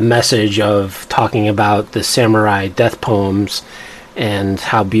message of talking about the samurai death poems and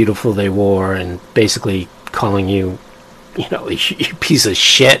how beautiful they were, and basically calling you, you know, you piece of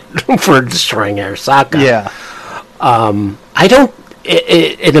shit for destroying Arasaka. Yeah. I don't.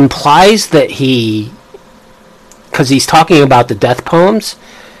 It implies that because he's talking about the death poems.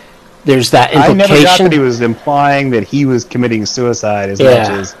 There's that implication. I never got that he was implying that he was committing suicide as much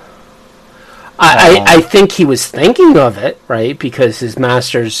as. I think he was thinking of it, right? Because his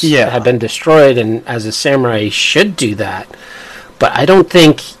masters had been destroyed, and as a samurai, he should do that. But I don't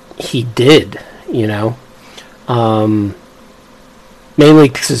think he did, you know. Mainly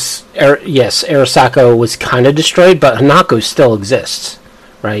because, Arasaka was kind of destroyed, but Hanako still exists,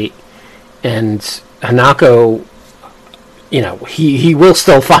 right? And Hanako, you know, he will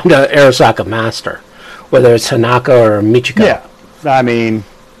still find a Arasaka master, whether it's Hanako or Michiko. Yeah, I mean,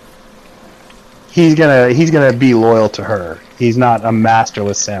 he's gonna be loyal to her. He's not a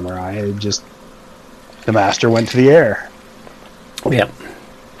masterless samurai. It just the master went to the air. Yeah.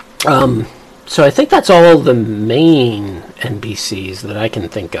 So I think that's all the main NPCs that I can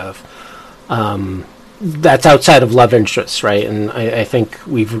think of. That's outside of love interests, right? And I think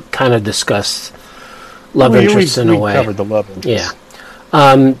we've kind of discussed love interests in a way. We covered the love interests.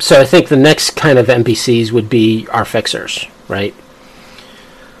 Yeah. So I think the next kind of NPCs would be our fixers, right?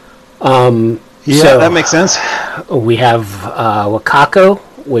 Yeah, that makes sense. We have Wakako,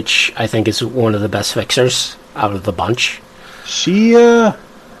 which I think is one of the best fixers out of the bunch.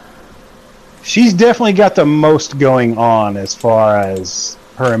 She's definitely got the most going on as far as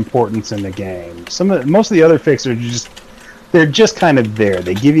her importance in the game. Most of the other fixers they're just kind of there.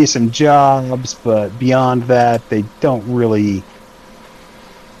 They give you some jobs, but beyond that, they're not really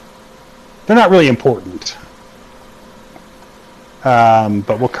important.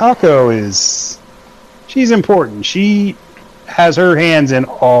 But Wakako she's important. She has her hands in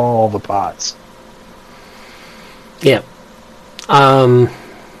all the pots. Yeah.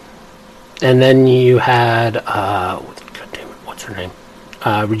 And then you had what's her name?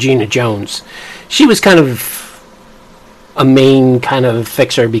 Regina Jones. She was kind of a main kind of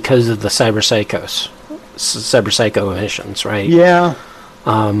fixer because of the Cyber Psycho missions, right? Yeah.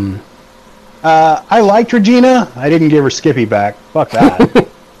 I liked Regina. I didn't give her Skippy back. Fuck that.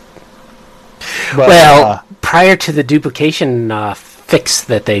 But, prior to the duplication fix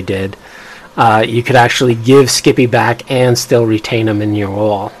that they did, you could actually give Skippy back and still retain him in your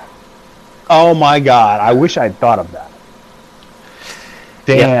wall. Oh my god, I wish I'd thought of that.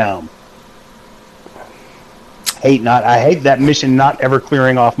 Damn. Yep. I hate that mission not ever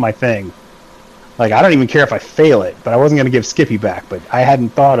clearing off my thing. Like, I don't even care if I fail it, but I wasn't going to give Skippy back, but I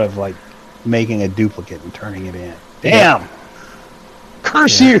hadn't thought of, like, making a duplicate and turning it in. Damn!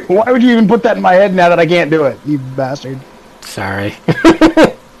 Curse you! Why would you even put that in my head now that I can't do it, you bastard? Sorry.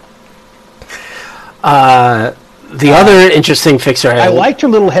 The other interesting fixer I liked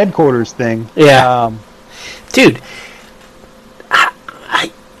your little headquarters thing. Yeah. Dude,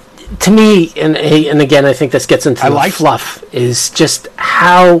 to me, and again, I think this gets into the fluff, is just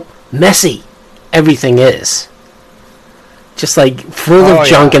how messy everything is. Just like full of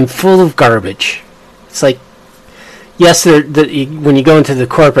junk and full of garbage. It's like, yes, when you go into the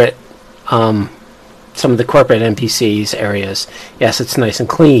corporate, some of the corporate NPCs areas, yes, it's nice and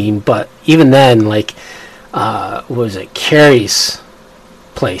clean, but even then, like, what was it, Carrie's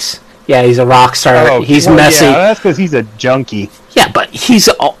place? Yeah, he's a rock star. He's messy. Yeah, that's because he's a junkie. Yeah, but he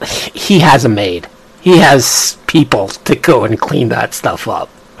has a maid. He has people to go and clean that stuff up.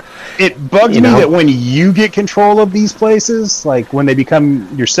 It bugs me that when you get control of these places, like when they become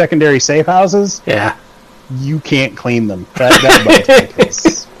your secondary safe houses, you can't clean them. That bugs me,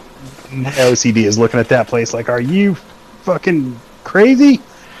 'cause my OCD is looking at that place like, are you fucking crazy?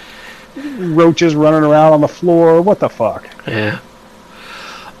 Roaches running around on the floor. What the fuck? Yeah.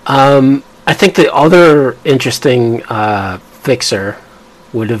 I think the other interesting fixer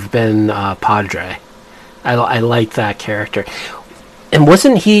would have been Padre. I like that character. And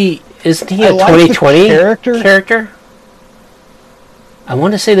isn't he a 2020 character? I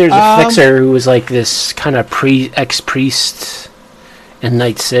want to say there's a fixer who was like this kind of ex-priest in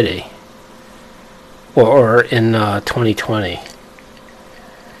Night City. Or in 2020.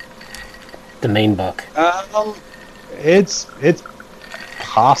 The main book. It's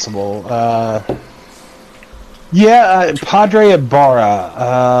possible. Padre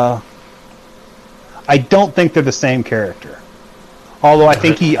Ibarra. I don't think they're the same character. Although I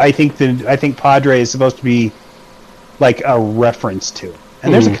think Padre is supposed to be like a reference to it.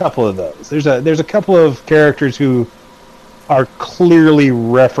 And there's a couple of those. There's a couple of characters who are clearly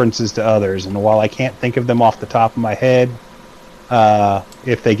references to others, and while I can't think of them off the top of my head,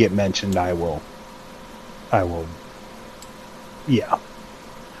 if they get mentioned, I will. Yeah.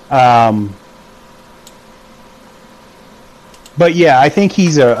 But yeah, I think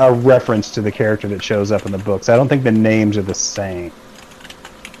he's a reference to the character that shows up in the books. I don't think the names are the same.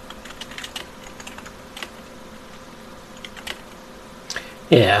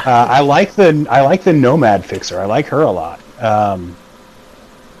 Yeah. I like the Nomad Fixer. I like her a lot.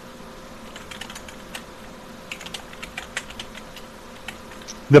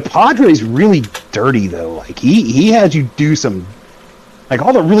 The Padre's really dirty though. Like he has you do some, like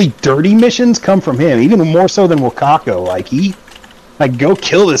all the really dirty missions come from him, even more so than Wakako. Like go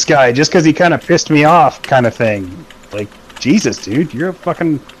kill this guy just because he kind of pissed me off, kind of thing. Like Jesus, dude, you're a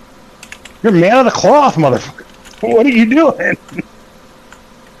man of the cloth, motherfucker. What are you doing?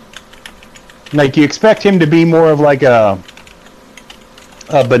 Like you expect him to be more of like a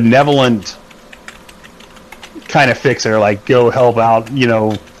benevolent kind of fixer, like go help out,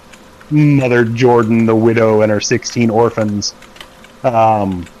 Mother Jordan, the widow, and her 16 orphans.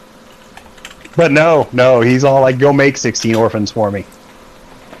 But no, he's all like, go make 16 orphans for me.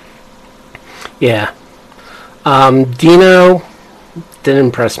 Yeah. Dino didn't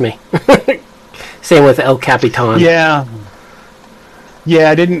impress me. Same with El Capitan.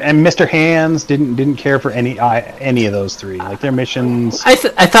 Yeah, I didn't, and Mr. Hands didn't care for any of those three. Like their missions. I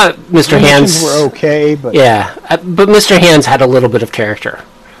thought Mr. Hands were okay, but but Mr. Hands had a little bit of character,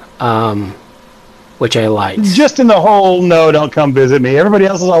 which I liked. Just in the whole no, don't come visit me. Everybody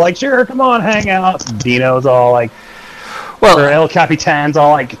else is all like, sure, come on, hang out. Dino's all like, or El Capitan's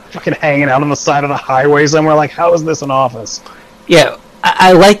all like fucking hanging out on the side of the highway somewhere. Like, how is this an office? Yeah.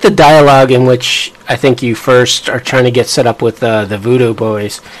 I like the dialogue in which I think you first are trying to get set up with the Voodoo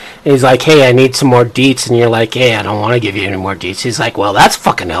Boys. And he's like, hey, I need some more deets. And you're like, hey, I don't want to give you any more deets. He's like, well, that's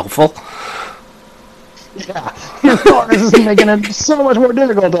fucking helpful. Yeah. This is making it so much more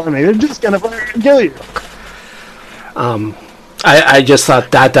difficult on me. They're just going to fucking kill you. I just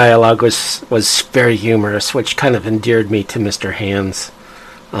thought that dialogue was very humorous, which kind of endeared me to Mr. Hands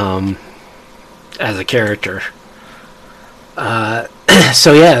as a character.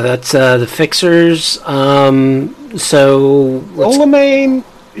 So yeah, that's the Fixers. So Dolomane,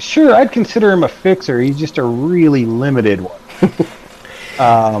 sure, I'd consider him a fixer. He's just a really limited one.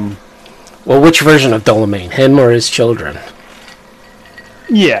 Well, which version of Dolomane, him or his children?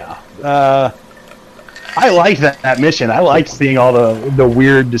 Yeah, I liked that mission. I liked seeing all the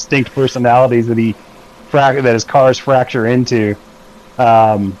weird, distinct personalities that that his cars fracture into.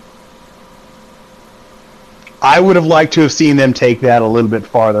 I would have liked to have seen them take that a little bit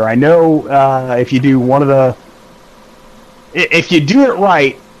farther. I know if you do if you do it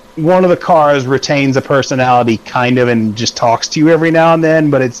right, one of the cars retains a personality kind of and just talks to you every now and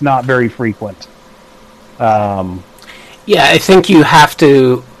then, but it's not very frequent. Yeah, I think you have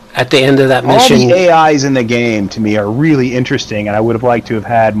to, at the end of that mission... All the AIs in the game, to me, are really interesting, and I would have liked to have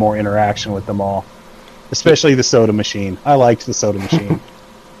had more interaction with them all. Especially the soda machine. I liked the soda machine.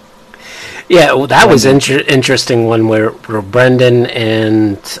 Yeah, well, that was interesting one where Brendan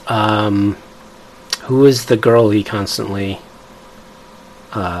and who was the girl he constantly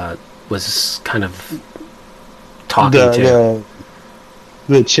was kind of talking to?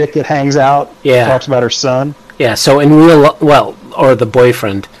 The chick that hangs out, talks about her son. Yeah, so in or the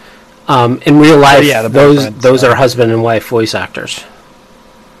boyfriend. In real life, those are husband and wife voice actors.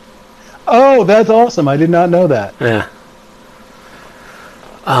 Oh, that's awesome! I did not know that. Yeah.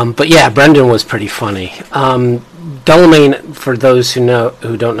 But yeah, Brendan was pretty funny. Delamain, for those who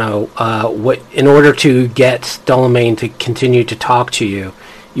don't know, in order to get Delamain to continue to talk to you,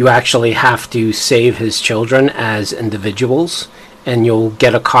 you actually have to save his children as individuals, and you'll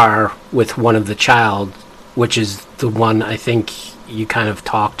get a car with one of the child, which is the one I think you kind of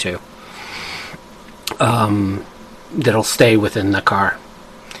talk to. That'll stay within the car.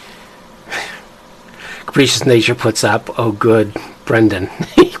 Capricious Nature puts up, oh good, Brendan.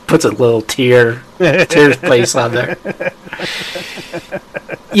 He puts a little tear place on there.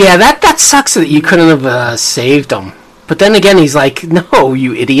 Yeah, that sucks that you couldn't have saved him. But then again, he's like, no,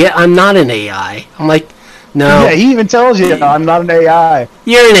 you idiot, I'm not an AI. I'm like, no. Yeah, he even tells you, I'm not an AI.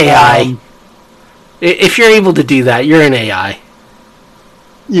 You're an AI. If you're able to do that, you're an AI.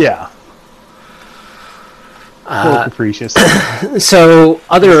 Yeah. Capricious. So,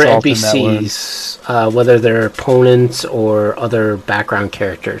 other NPCs, whether they're opponents or other background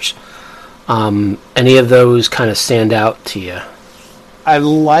characters, any of those kind of stand out to you? I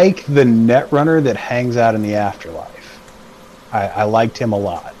like the Netrunner that hangs out in the afterlife. I liked him a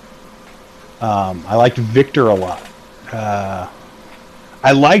lot. I liked Victor a lot. I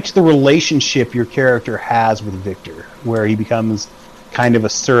liked the relationship your character has with Victor, where he becomes kind of a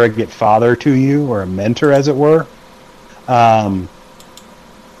surrogate father to you, or a mentor, as it were. That's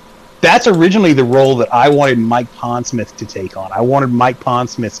originally the role that I wanted Mike Pondsmith to take on. I wanted Mike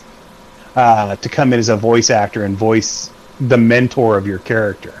Pondsmith to come in as a voice actor and voice the mentor of your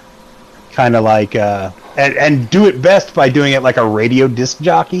character. Kind of like... and do it best by doing it like a radio disc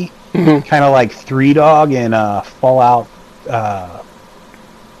jockey. Mm-hmm. Kind of like Three Dog in Fallout...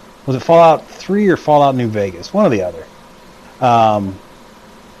 was it Fallout 3 or Fallout New Vegas? One or the other.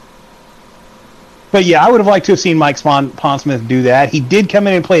 But yeah, I would have liked to have seen Mike Pondsmith do that. He did come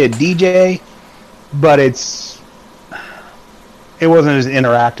in and play a DJ, but it wasn't as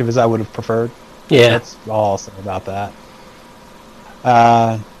interactive as I would have preferred. Yeah. That's all I'll say about that.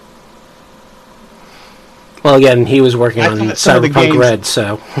 Well, again, he was working on Cyberpunk Red,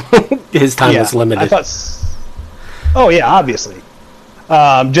 so his time was limited. Oh, yeah, obviously.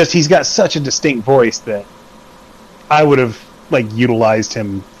 Just he's got such a distinct voice that I would have utilized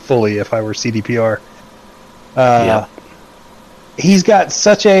him fully if I were CDPR. He's got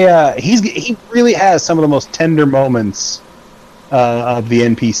such a he really has some of the most tender moments of the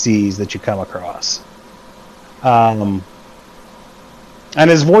NPCs that you come across. And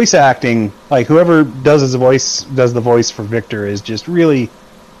his voice acting, whoever does the voice for Victor is just really,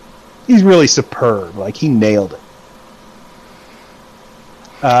 he's really superb. He nailed it.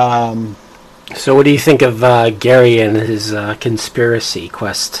 So what do you think of Gary and his conspiracy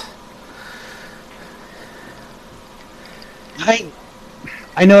quest? I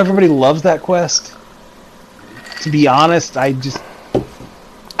know everybody loves that quest. To be honest, I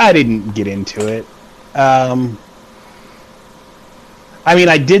didn't get into it.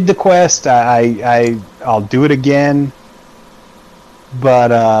 I did the quest. I'll do it again.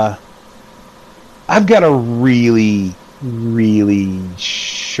 But I've got a really, really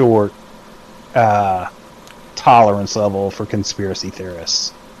short tolerance level for conspiracy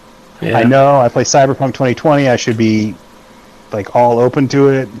theorists. Yeah. I know I play Cyberpunk 2020. I should be all open to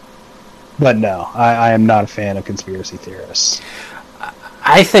it, but no, I am not a fan of conspiracy theorists.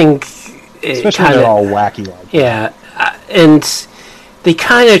 I think, especially when they're all wacky like that. And they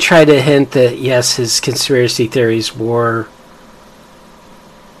kind of try to hint that yes, his conspiracy theories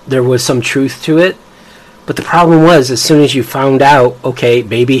there was some truth to it. But the problem was, as soon as you found out, okay,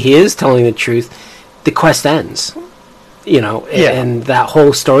 maybe he is telling the truth, the quest ends. And that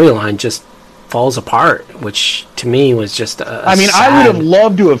whole storyline just falls apart, which to me was just I would have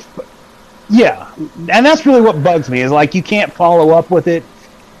loved to have... Yeah, and that's really what bugs me, is you can't follow up with it.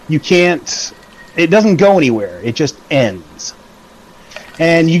 You can't... It doesn't go anywhere. It just ends.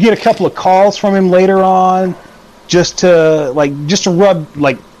 And you get a couple of calls from him later on, just to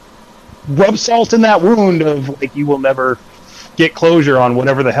rub salt in that wound of you will never get closure on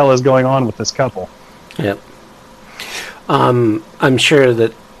whatever the hell is going on with this couple. Yep. I'm sure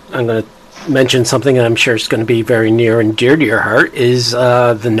that I'm going to mention something that I'm sure is going to be very near and dear to your heart is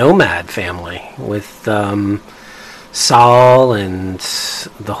the Nomad family with Saul and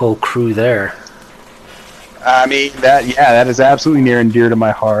the whole crew there. That is absolutely near and dear to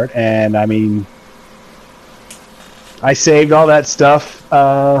my heart, and I saved all that stuff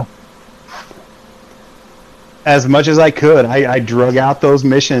as much as I could. I drug out those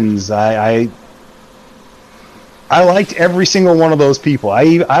missions. I liked every single one of those people.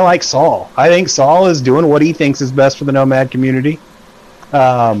 I like Saul. I think Saul is doing what he thinks is best for the Nomad community.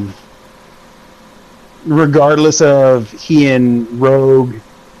 Regardless of he and Rogue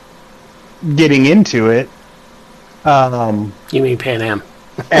getting into it. You mean Pan Am?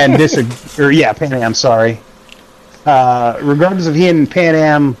 And Pan Am. Sorry. Regardless of he and Pan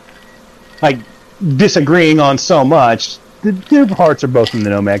Am like disagreeing on so much, their hearts are both in the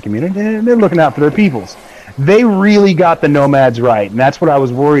Nomad community, and they're looking out for their peoples. They really got the Nomads right, and that's what I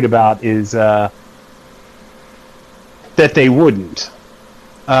was worried about, is that they wouldn't.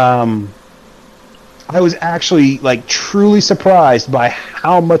 I was actually like truly surprised by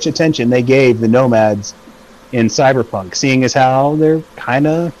how much attention they gave the Nomads in Cyberpunk, seeing as how they're kind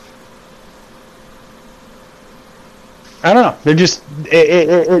of, I don't know, they're just,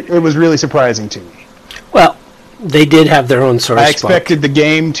 it was really surprising to me. Well, they did have their own source. I expected the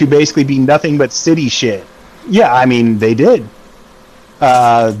game to basically be nothing but city shit. Yeah, I mean, they did.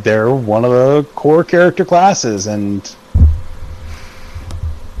 They're one of the core character classes,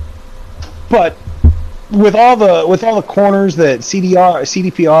 but with all the corners that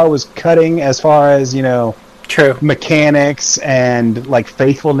CDPR was cutting, as far as, you know, true mechanics and like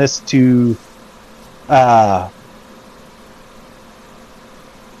faithfulness to the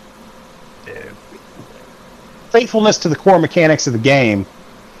core mechanics of the game,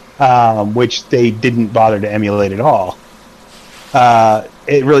 which they didn't bother to emulate at all.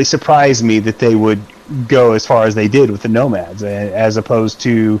 It really surprised me that they would go as far as they did with the Nomads, as opposed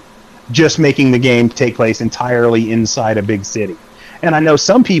to just making the game take place entirely inside a big city. And I know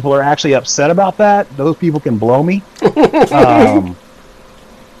some people are actually upset about that. Those people can blow me.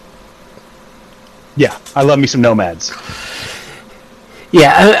 Yeah, I love me some Nomads.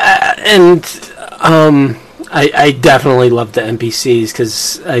 Yeah, I definitely love the NPCs,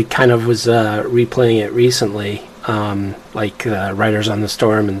 because I kind of was replaying it recently, like Riders on the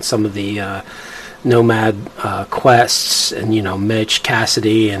Storm and some of the Nomad quests, and, you know, Mitch,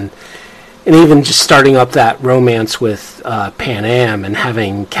 Cassidy, and even just starting up that romance with Pan Am and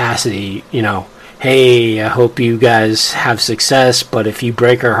having Cassidy, you know, hey, I hope you guys have success, but if you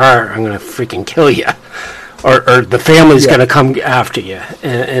break her heart, I'm going to freaking kill you. Or the family's going to come after you.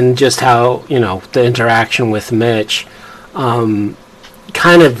 And just how, you know, the interaction with Mitch, kind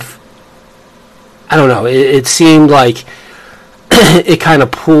of, I don't know, it seemed like it kind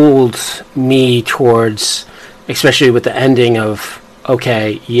of pulled me towards, especially with the ending of,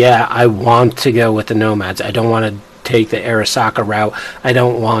 okay, yeah, I want to go with the Nomads. I don't want to take the Arasaka route. I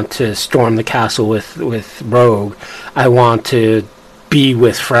don't want to storm the castle with Rogue. I want to be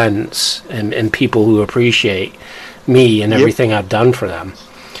with friends and people who appreciate me and everything I've done for them.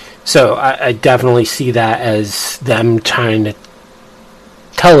 So I definitely see that as them trying to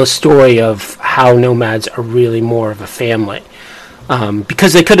tell a story of how Nomads are really more of a family.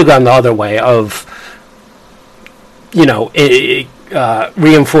 Because they could have gone the other way of, you know,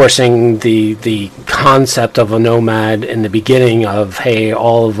 reinforcing the concept of a Nomad in the beginning of, hey,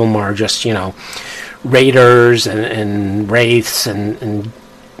 all of them are just, you know, raiders and wraiths and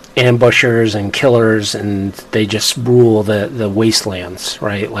ambushers and killers, and they just rule the wastelands,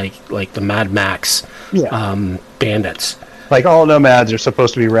 right? Like the Mad Max bandits. Like, all Nomads are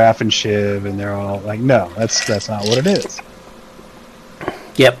supposed to be Raph and Shiv, and they're all like, no, that's not what it is.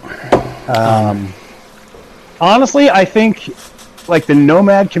 Yep. Honestly, I think, like, the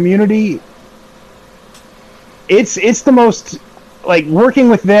Nomad community, it's the most, like, working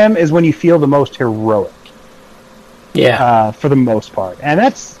with them is when you feel the most heroic. Yeah. For the most part. And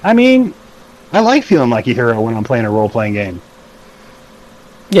that's, I mean, I like feeling like a hero when I'm playing a role-playing game.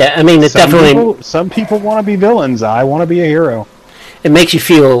 Yeah, I mean, Some people want to be villains. I want to be a hero. It makes you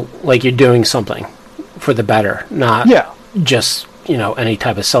feel like you're doing something for the better, not just, you know, any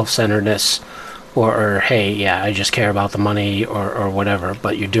type of self-centeredness or hey, yeah, I just care about the money or whatever,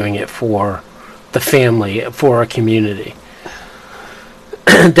 but you're doing it for the family, for a community.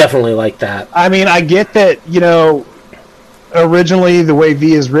 Definitely like that. I mean, I get that, you know, originally the way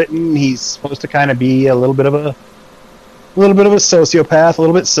V is written, he's supposed to kind of be a little bit of a sociopath, a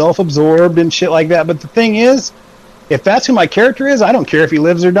little bit self-absorbed and shit like that. But the thing is, if that's who my character is, I don't care if he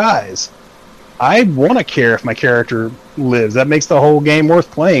lives or dies. I want to care if my character lives. That makes the whole game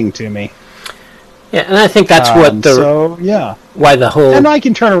worth playing to me. Yeah, and I think that's what why the whole... And I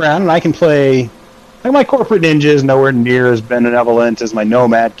can turn around and I can play... Like, my corporate ninja is nowhere near as benevolent as my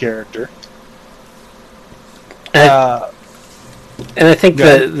Nomad character. And I think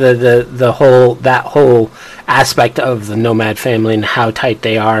the whole aspect of the Nomad family and how tight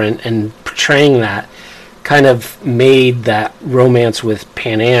they are and portraying that kind of made that romance with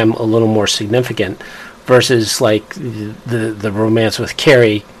Pan Am a little more significant versus like the romance with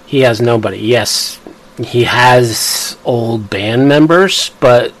Carrie. He has nobody. Yes, he has old band members,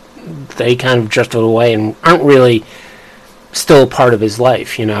 but they kind of drifted away and aren't really still a part of his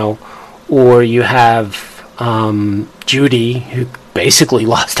life, you know. or you have Judy, who basically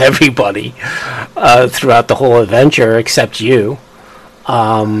lost everybody throughout the whole adventure except you.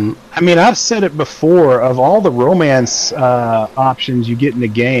 I mean, I've said it before, of all the romance options you get in the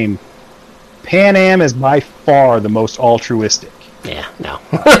game, Panam is by far the most altruistic. Yeah, no.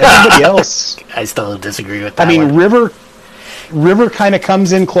 Everybody else... I still disagree with that. I mean, one. River kind of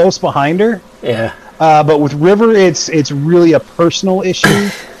comes in close behind her. Yeah. But with River, it's really a personal issue.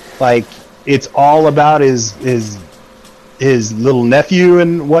 Like, it's all about his little nephew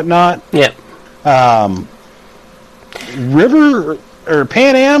and whatnot. Yep. River or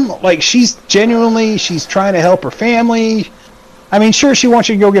Panam, like, she's trying to help her family. I mean, sure, she wants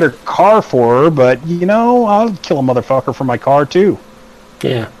you to go get her car for her, but I'll kill a motherfucker for my car too.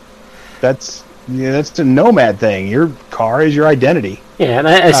 Yeah. That's the nomad thing. Your car is your identity. Yeah, and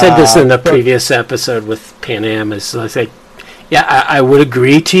I said this in the previous episode with Panam. Is I say, yeah, I would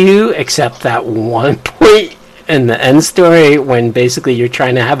agree to you, except that one point in the end story when basically you're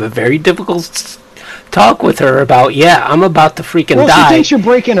trying to have a very difficult talk with her about, I'm about to freaking die. She thinks you're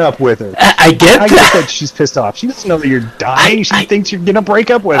breaking up with her. I get that. I get that she's pissed off. She doesn't know that you're dying. She thinks you're gonna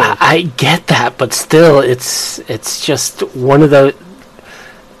break up with her. I get that, but still, it's just one of those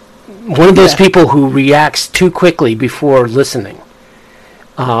people who reacts too quickly before listening.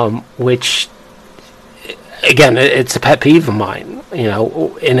 Which, again, it's a pet peeve of mine.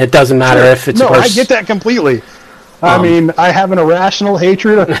 And it doesn't matter if it's I get that completely. I mean, I have an irrational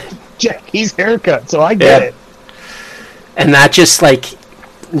hatred of Jackie's haircut, so I get it. And that just, like,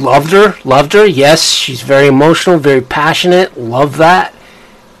 loved her. Yes, she's very emotional, very passionate. Love that.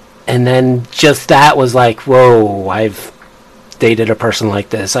 And then just that was like, whoa, I've dated a person like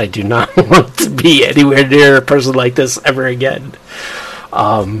this. I do not want to be anywhere near a person like this ever again.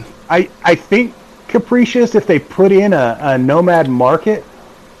 I think Capricious, if they put in a nomad market,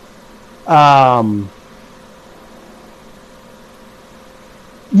 I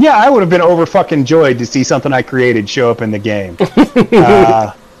would have been over fucking joyed to see something I created show up in the game.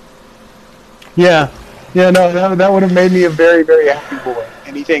 That would have made me a very, very happy boy.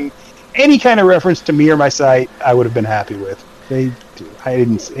 Any kind of reference to me or my site, I would have been happy with. They do. I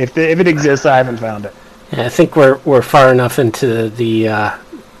didn't. If it exists, I haven't found it. Yeah, I think we're far enough into the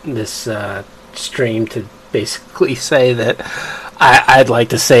this stream to basically say that I'd like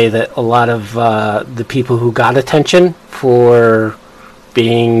to say that a lot of the people who got attention for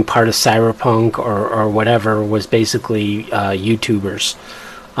being part of Cyberpunk or whatever was basically YouTubers.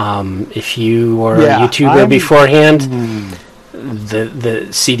 If you were a YouTuber beforehand, the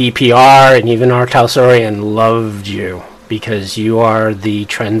CDPR and even Artausorian loved you because you are the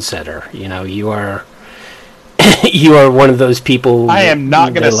trendsetter. You are you are one of those people. I am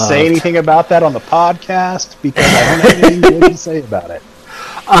not going to say anything about that on the podcast because I don't have anything good to say about it.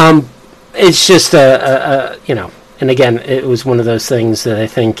 It's just and again, it was one of those things that I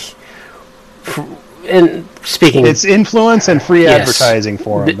think. And speaking, it's influence and free advertising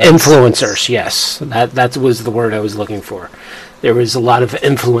for them. Influencers, yes, that was the word I was looking for. There was a lot of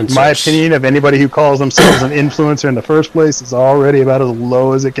influencers. My opinion of anybody who calls themselves an influencer in the first place is already about as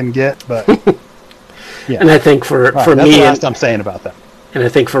low as it can get. But and I think for that's me, the last I'm saying about that. And I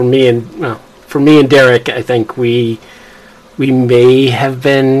think for me and Derek, I think we may have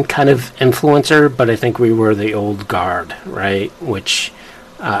been kind of influencer, but I think we were the old guard, right? Which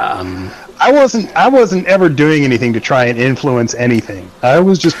I wasn't ever doing anything to try and influence anything. I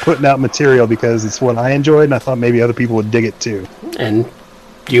was just putting out material because it's what I enjoyed, and I thought maybe other people would dig it too. And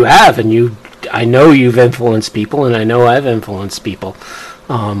you have, and I know you've influenced people, and I know I've influenced people.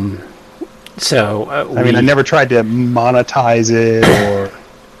 I never tried to monetize it or.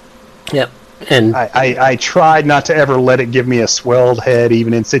 Yep. And I tried not to ever let it give me a swelled head,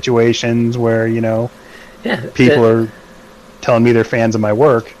 even in situations where people are telling me they're fans of my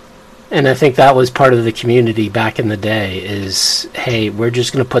work. And I think that was part of the community back in the day is, hey, we're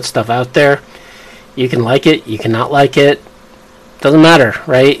just going to put stuff out there. You can like it, you cannot like it. Doesn't matter,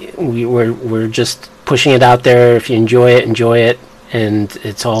 right? We're just pushing it out there. If you enjoy it, and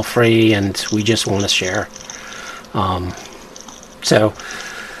it's all free, and we just want to share. So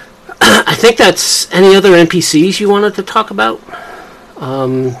I think that's any other NPCs you wanted to talk about?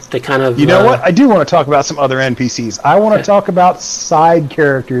 They kind of... You know what? I do want to talk about some other NPCs. I want to talk about side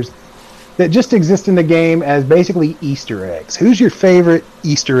characters that just exist in the game as basically Easter eggs. Who's your favorite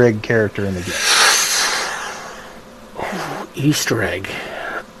Easter egg character in the game? Easter egg.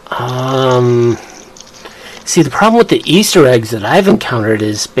 See, the problem with the Easter eggs that I've encountered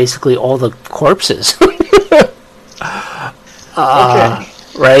is basically all the corpses. Okay.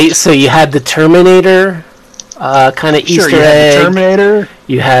 Right? So you had the Terminator kind of Easter egg. The Terminator.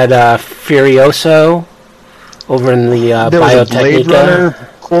 You had Furioso over in the There was a Blade Biotechnica. Runner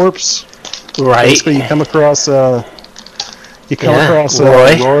corpse. Right. Basically, you come across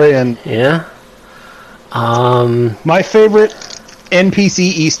Roy, and Yeah. my favorite NPC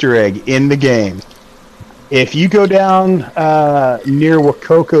Easter egg in the game. If you go down near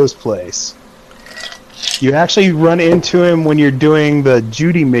Wakoko's place, you actually run into him when you're doing the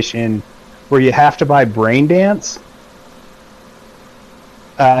Judy mission where you have to buy Brain Dance.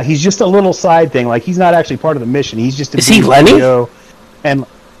 He's just a little side thing. Like, he's not actually part of the mission. He's just a Is he Lenny? video, and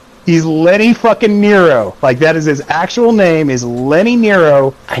he's Lenny fucking Nero. Like, that is his actual name, is Lenny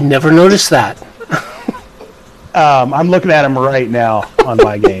Nero. I never noticed that. I'm looking at him right now on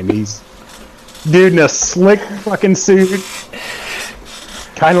my game. He's dude in a slick fucking suit,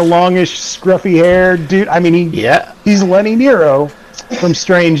 kind of longish, scruffy hair. Dude, I mean, he's Lenny Nero from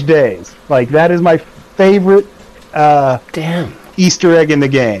Strange Days. Like, that is my favorite Damn. Easter egg in the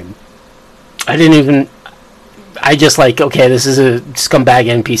game. I just like, okay, this is a scumbag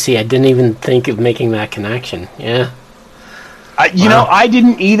NPC. I didn't even think of making that connection. Yeah. You know, I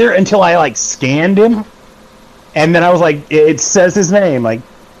didn't either until I, like, scanned him. And then I was like, it says his name, like,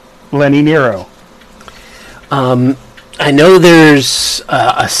 Lenny Nero. I know there's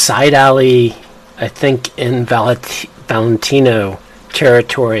a side alley, I think, in Valentino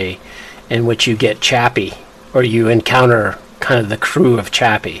territory in which you get Chappie, or you encounter kind of the crew of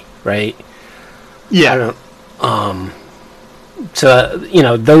Chappie, right? Yeah. So, you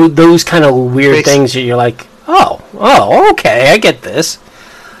know, those kind of weird things that you're like, oh, okay, I get this.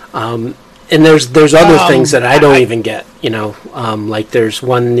 And there's other things that I don't even get, you know. Like there's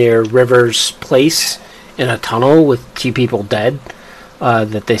one near Rivers Place in a tunnel with 2 people dead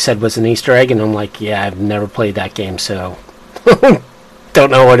that they said was an Easter egg, and I'm like, yeah, I've never played that game, so don't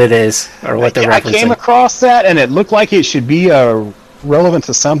know what it is or what they're referencing. I came across that, and it looked like it should be relevant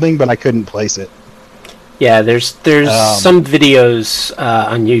to something, but I couldn't place it. Yeah, there's some videos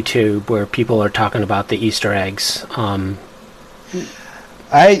on YouTube where people are talking about the Easter eggs.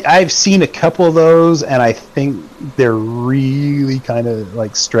 I've seen a couple of those, and I think they're really kind of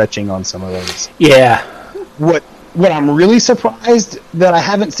like stretching on some of those. Yeah. What I'm really surprised that I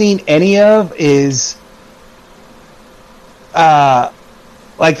haven't seen any of is,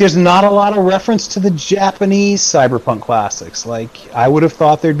 like, there's not a lot of reference to the Japanese Cyberpunk classics. Like, I would have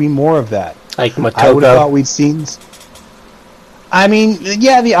thought there'd be more of that. Like Motoko. I would have thought we'd seen. I mean,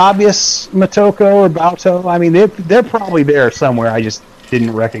 yeah, the obvious Motoko or Baoto. I mean, they're probably there somewhere. I just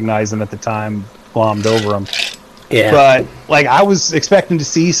didn't recognize them at the time, glommed over them. Yeah. But, like, I was expecting to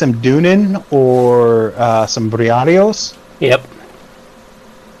see some Dunin or some Briarios. Yep.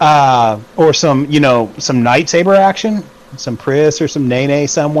 Or some, you know, some Nightsaber action. Some Prius or some Nene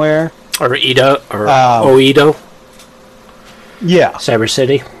somewhere. Or Ito, or Oito. Yeah. Cyber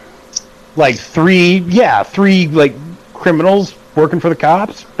City. Like, three, like, criminals working for the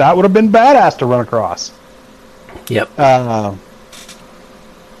cops. That would have been badass to run across. Yep.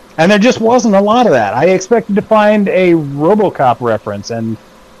 And there just wasn't a lot of that. I expected to find a RoboCop reference, and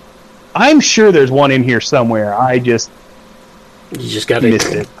I'm sure there's one in here somewhere. You just got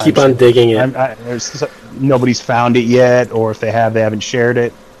missed to it. keep on digging it. Nobody's found it yet, or if they have, they haven't shared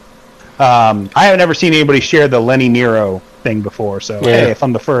it. I haven't ever seen anybody share the Lenny Nero thing before, so hey, if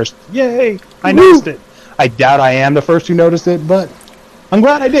I'm the first, yay, I noticed it. I doubt I am the first who noticed it, but I'm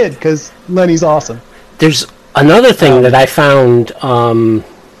glad I did, because Lenny's awesome. There's another thing that I found,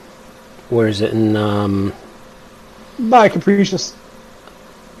 where is it, in, By Capricious.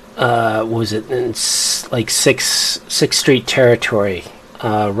 was it in, like, 6th Street territory,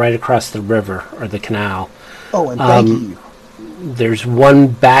 right across the river, or the canal. Oh, and thank you. There's one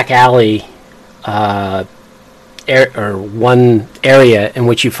back alley, or one area in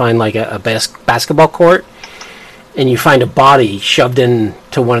which you find, like, a basketball court, and you find a body shoved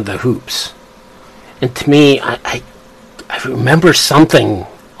into one of the hoops. And to me, I remember something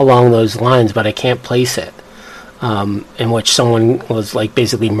along those lines, but I can't place it. In which someone was, like,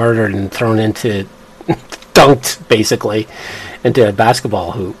 basically murdered and thrown into, dunked basically into a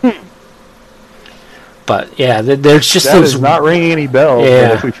basketball hoop. But yeah, there's just that those. Is not ringing any bells. Yeah.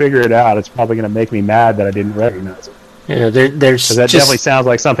 But if we figure it out, it's probably going to make me mad that I didn't recognize it. Yeah, there's. That definitely sounds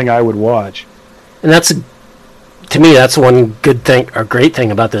like something I would watch. And that's, to me, that's one good thing or great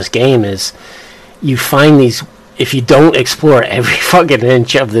thing about this game is you find these. If you don't explore every fucking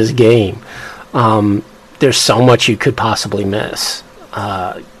inch of this game, there's so much you could possibly miss.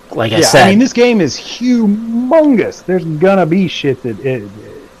 Like I said, I mean, this game is humongous. There's gonna be shit that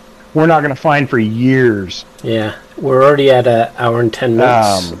we're not gonna find for years. Yeah, we're already at an hour and 10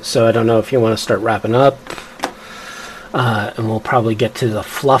 minutes, so I don't know if you want to start wrapping up. And we'll probably get to the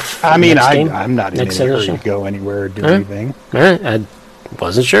fluff. I mean, next game, I'm not in any next hurry edition. to go anywhere or do anything. All right, I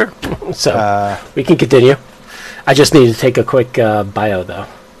wasn't sure. So we can continue. I just need to take a quick bio, though.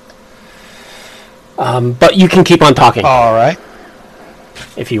 But you can keep on talking. All right.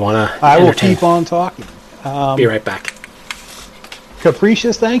 If you want to. I will keep on talking. Be right back.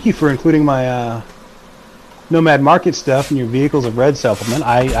 Capricious, thank you for including my Nomad Market stuff in your Vehicles of Red supplement.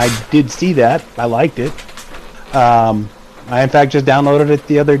 I did see that. I liked it. I, in fact, just downloaded it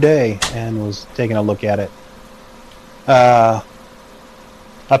the other day and was taking a look at it.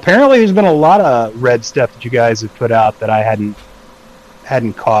 Apparently, there's been a lot of red stuff that you guys have put out that I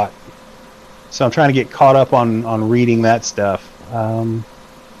hadn't caught. So I'm trying to get caught up on reading that stuff.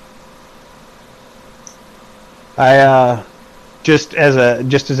 I just as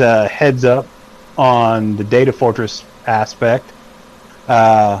a heads up on the Data Fortress aspect,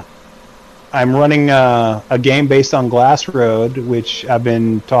 I'm running a game based on Glass Road, which I've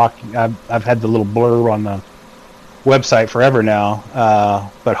been talking. I've had the little blurb on the website forever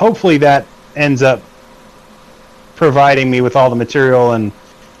now, but hopefully that ends up providing me with all the material and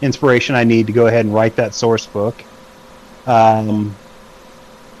inspiration I need to go ahead and write that source book.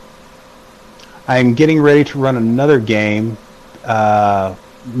 I'm getting ready to run another game,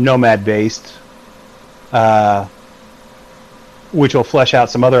 Nomad based, which will flesh out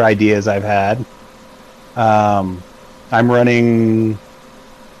some other ideas I've had.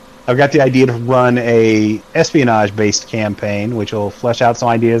 I've got the idea to run a espionage based campaign, which will flesh out some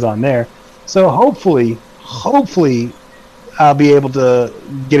ideas on there. So hopefully I'll be able to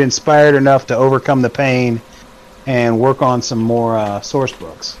get inspired enough to overcome the pain and work on some more source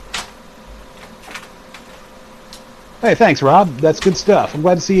books. Hey, thanks, Rob. That's good stuff. I'm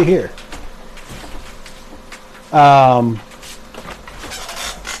glad to see you here. On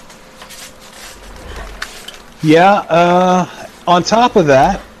top of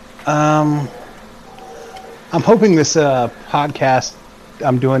that, I'm hoping this podcast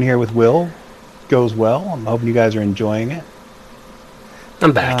I'm doing here with Will goes well. I'm hoping you guys are enjoying it.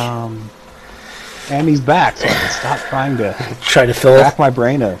 I'm back. And he's back, so I can stop trying to fill rack my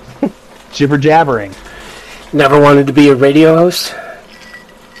brain of jibber jabbering. Never wanted to be a radio host?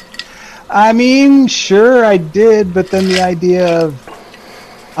 I mean, sure I did, but then the idea of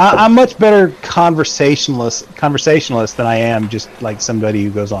I'm much better conversationalist than I am just like somebody who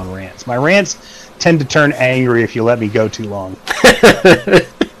goes on rants. My rants tend to turn angry if you let me go too long.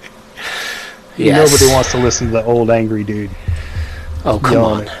 Yes. Nobody wants to listen to the old angry dude. Oh, come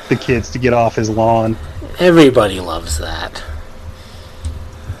on. At the kids to get off his lawn. Everybody loves that.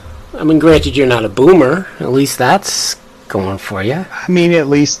 I mean, granted, you're not a boomer. At least that's going for you. I mean, at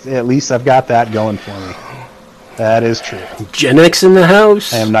least I've got that going for me. That is true. Gen X in the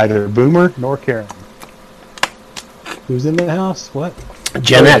house. I am neither a boomer nor Karen. Who's in the house? What?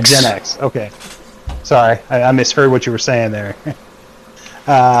 Gen X. Gen X. Okay. Sorry, I misheard what you were saying there.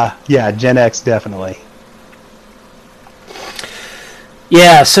 Yeah, Gen X definitely.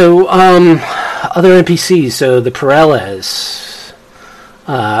 Yeah, so other NPCs, so the Pirellas,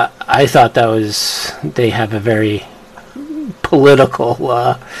 I thought they have a very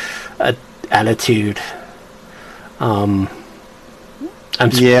political attitude. I'm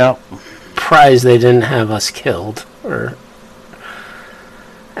surprised they didn't have us killed or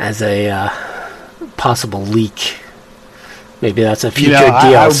as a possible leak. Maybe that's a future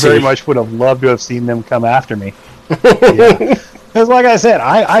DLC. I very much would have loved to have seen them come after me. Because, like I said,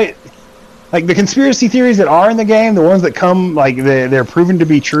 I like the conspiracy theories that are in the game, the ones that come like they're proven to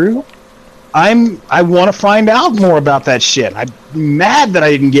be true. I want to find out more about that shit. I'm mad that I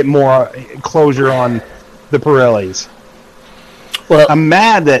didn't get more closure on the Pirellis. Well, I'm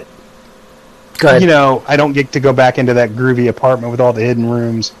mad that I don't get to go back into that groovy apartment with all the hidden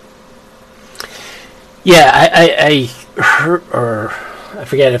rooms. Yeah, I heard, or I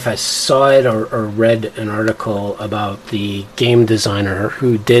forget if I saw it or read an article about the game designer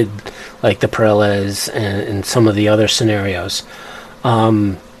who did like the Pirellas and some of the other scenarios.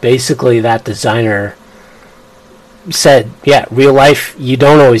 Basically, that designer said, yeah, real life, you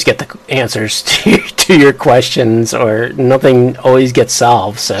don't always get the answers to your questions, or nothing always gets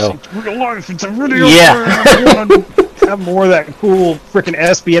solved. So real life, it's a video. Yeah. I want to have more of that cool freaking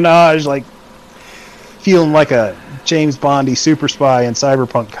espionage, like feeling like a James Bondy super spy in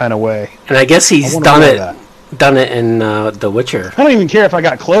Cyberpunk kind of way. And I guess he's done it in The Witcher. I don't even care if I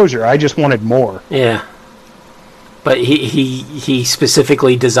got closure. I just wanted more. Yeah. But he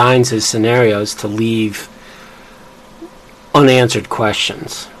specifically designs his scenarios to leave unanswered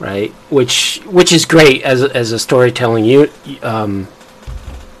questions, right? Which is great as a storytelling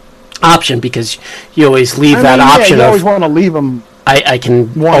option, because you always leave I that mean, option you always of want to leave them, I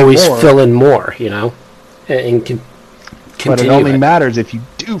can want always more. fill in more, you know, and can but it continue only matters if you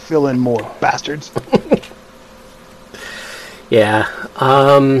do fill in more, bastards. Yeah.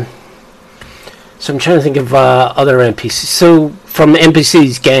 So I'm trying to think of other NPCs. So from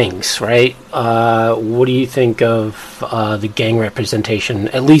NPCs gangs, right? What do you think of the gang representation,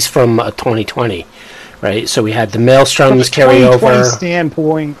 at least from 2020, right? So we had the Maelstroms carry From a over. 2020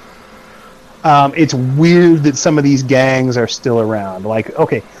 standpoint, it's weird that some of these gangs are still around. Like,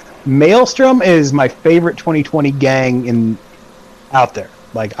 okay, Maelstrom is my favorite 2020 gang out there.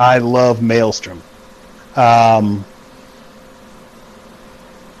 Like, I love Maelstrom.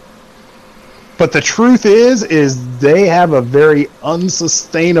 But the truth is they have a very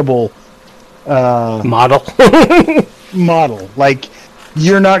unsustainable Model. model. Like,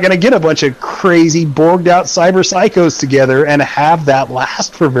 you're not going to get a bunch of crazy, borged out cyber psychos together and have that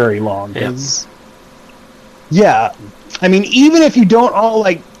last for very long. Yeah. 'Cause, yeah, I mean, even if you don't all,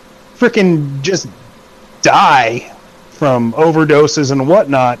 like, freaking just die from overdoses and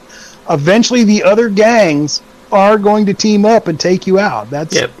whatnot, eventually the other gangs are going to team up and take you out.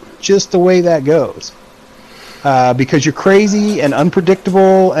 That's just the way that goes. Because you're crazy and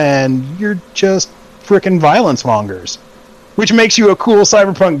unpredictable and you're just frickin' violence mongers. Which makes you a cool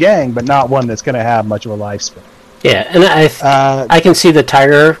cyberpunk gang, but not one that's going to have much of a lifespan. Yeah, and I can see the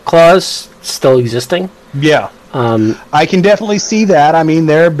Tiger Claws still existing. Yeah. I can definitely see that. I mean,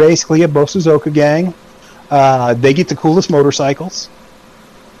 they're basically a Bosuzoka gang. They get the coolest motorcycles.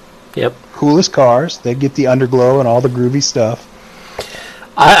 Yep. Coolest cars. They get the underglow and all the groovy stuff.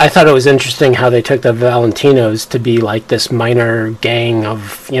 I thought it was interesting how they took the Valentinos to be like this minor gang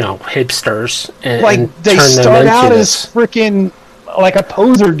of, you know, hipsters, and They turn them start into out this. as freaking like a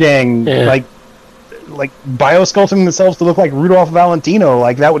poser gang, Yeah. like biosculpting themselves to look like Rudolph Valentino.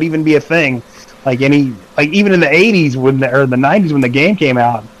 Like, that would even be a thing. Even in the 80s or the 90s when the game came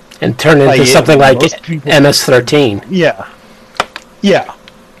out. And turn into something like MS-13. Yeah. Yeah.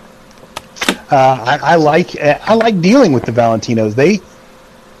 I like dealing with the Valentinos. They're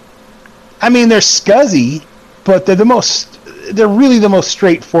scuzzy, but they're really the most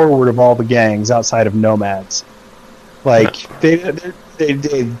straightforward of all the gangs outside of Nomads. Like, they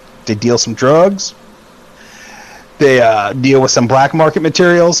deal some drugs. They deal with some black market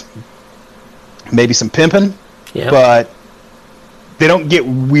materials, maybe some pimping, but they don't get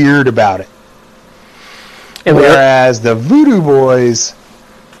weird about it. And whereas the Voodoo Boys,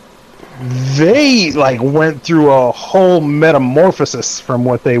 they went through a whole metamorphosis from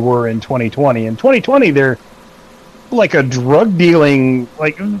what they were in 2020. In 2020, they're like a drug dealing,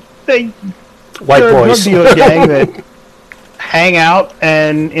 white boys, drug dealer gang that hang out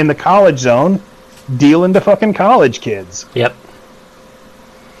and in the college zone dealing to fucking college kids. Yep.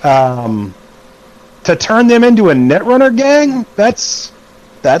 To turn them into a Netrunner gang, that's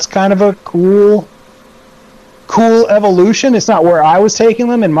kind of a cool evolution. It's not where I was taking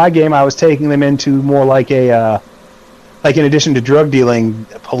them. In my game, I was taking them into more like in addition to drug dealing,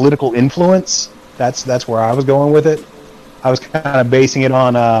 political influence. That's where I was going with it. I was kind of basing it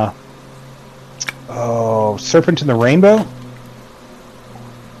on Serpent in the Rainbow.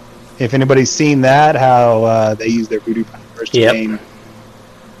 If anybody's seen that, how they use their voodoo powers to gain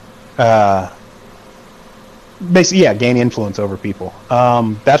basically, gain influence over people.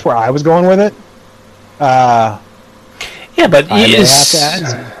 That's where I was going with it. But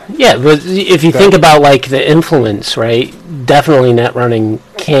if you think about the influence, right? Definitely net running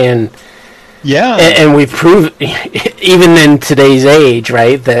can. Yeah, and we've proved even in today's age,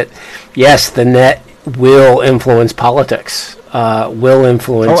 right, that yes, the net will influence politics. Will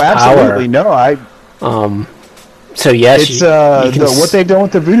influence absolutely. power. No, So yes, it's what they've done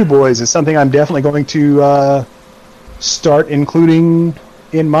with the Voodoo Boys is something I'm definitely going to start including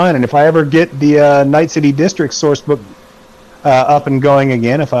in mine. And if I ever get the Night City District source book up and going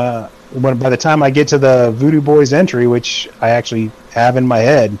again, by the time I get to the Voodoo Boys entry, which I actually have in my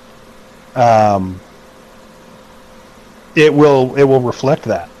head, it will reflect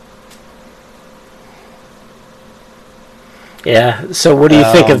that. Yeah. So, what do you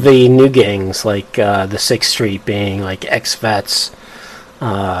think of the new gangs, like the 6th Street being like ex-vets,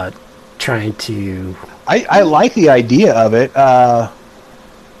 trying to? I like the idea of it.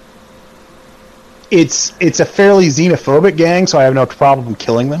 It's a fairly xenophobic gang, so I have no problem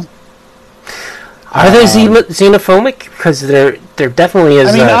killing them. Are they xenophobic? Because there definitely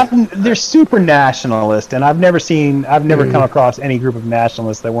is. They're super nationalist, and I've never come across any group of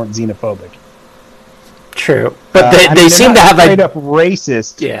nationalists that weren't xenophobic. True, but they seem to have straight up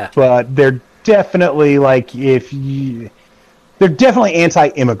racist. Yeah, but they're definitely if they're definitely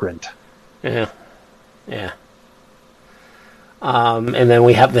anti-immigrant. Yeah. And then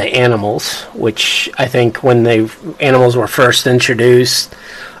we have the animals, which I think when animals were first introduced,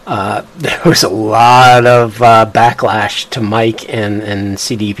 there was a lot of backlash to Mike and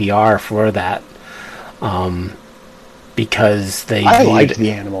CDPR for that, because I liked the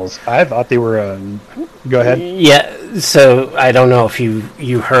animals. I thought they were. Go ahead. Yeah. So I don't know if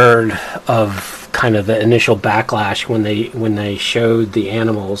you heard of kind of the initial backlash when they showed the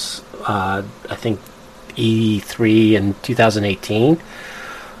animals. I think E3 in 2018.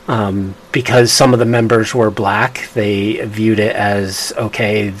 Because some of the members were black, they viewed it as,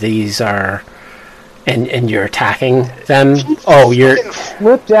 okay, these are, and you're attacking them. Oh, you're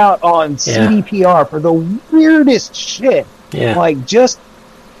flipped out on CDPR for the weirdest shit. Yeah. Like, just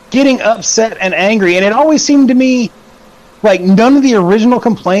getting upset and angry. And it always seemed to me like none of the original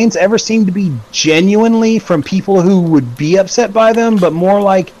complaints ever seemed to be genuinely from people who would be upset by them, but more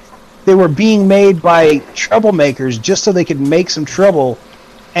like they were being made by troublemakers just so they could make some trouble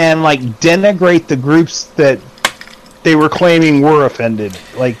and like denigrate the groups that they were claiming were offended.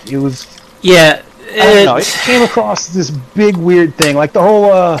 Like, it was, yeah, I don't know, it came across this big weird thing, like the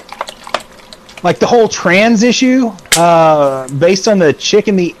whole trans issue, based on the chick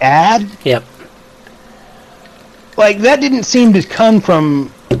in the ad. Yep. Like, that didn't seem to come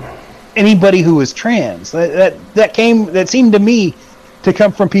from anybody who was trans. That seemed to me to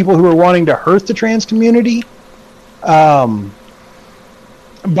come from people who were wanting to hurt the trans community,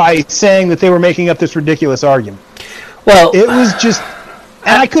 by saying that they were making up this ridiculous argument. Well, it was just,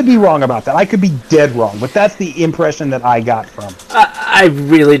 and I could be wrong about that. I could be dead wrong, but that's the impression that I got from. I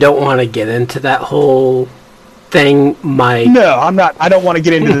really don't want to get into that whole thing. No, I'm not. I don't want to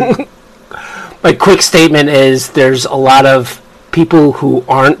get into My quick statement is there's a lot of people who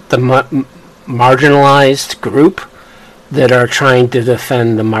aren't the marginalized group that are trying to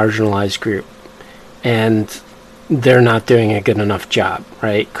defend the marginalized group. And they're not doing a good enough job,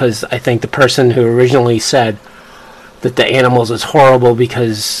 right? Because I think the person who originally said that the animals is horrible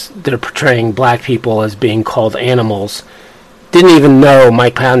because they're portraying black people as being called animals didn't even know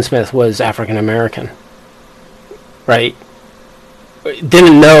Mike Pondsmith was African American, right?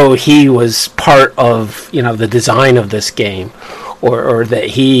 Didn't know he was part of, the design of this game, or that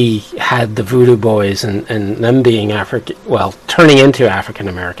he had the Voodoo Boys and them being turning into African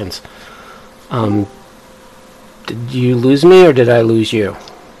Americans. Did you lose me, or did I lose you?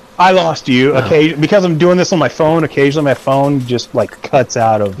 I lost you. Okay, because I'm doing this on my phone. Occasionally, my phone just cuts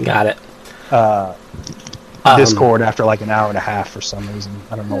out of. Got it. Discord after like an hour and a half for some reason.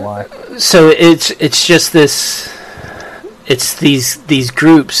 I don't know why. So it's just this. It's these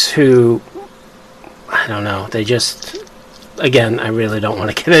groups who, I don't know. They just, again, I really don't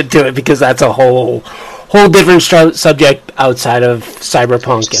want to get into it because that's a whole different subject outside of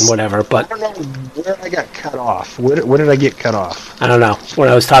Cyberpunk and whatever. But I don't know where I got cut off. Where did I get cut off? I don't know. When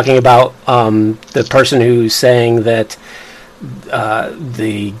I was talking about the person who's saying that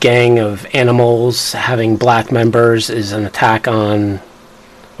the gang of animals having black members is an attack on,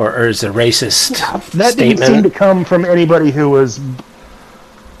 or is a racist that statement. Didn't seem to come from anybody who was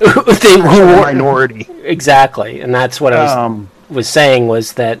who minority. Exactly, and that's what I was saying,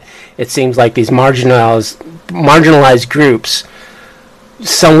 was that it seems like these marginalized groups,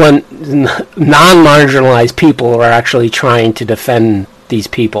 non-marginalized people are actually trying to defend these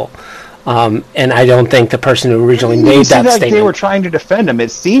people. And I don't think the person who originally made that statement... they were trying to defend them.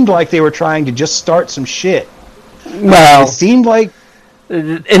 It seemed like they were trying to just start some shit. Well, it seemed like...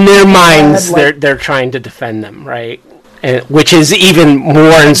 In their minds, they're trying to defend them, right? Which is even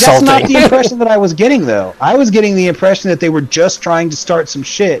more insulting. That's not the impression that I was getting, though. I was getting the impression that they were just trying to start some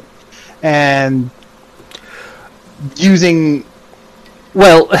shit and using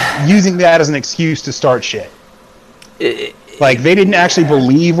that as an excuse to start shit. Like, they didn't actually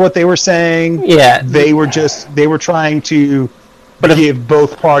believe what they were saying. Yeah. They were trying to give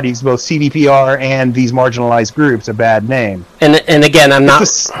both parties, both CDPR and these marginalized groups, a bad name. And again, I'm not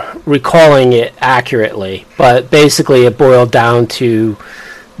recalling it accurately, but basically it boiled down to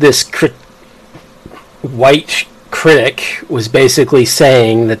this white critic was basically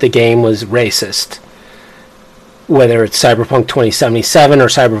saying that the game was racist. Whether it's Cyberpunk 2077 or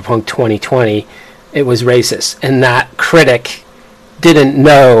Cyberpunk 2020, it was racist. And that critic didn't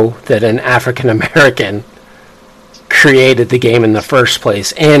know that an African American created the game in the first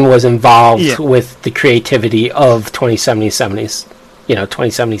place and was involved with the creativity of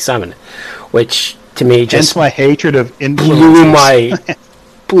 2077, which to me just hence my hatred of blew my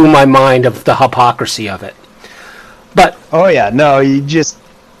mind of the hypocrisy of it. But oh yeah, no, you just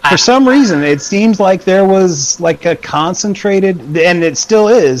For some reason, it seems like there was like a concentrated, and it still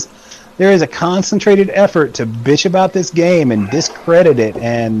is, there is a concentrated effort to bitch about this game and discredit it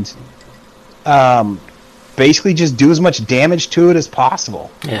and basically just do as much damage to it as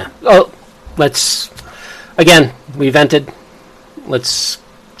possible. Yeah. Oh, again, we vented. Let's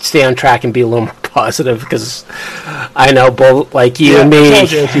stay on track and be a little more positive, because I know both, like you and me. I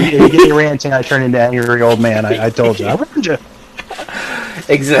told you, if you get me ranting, I turn into an angry old man. I told you. I warned you.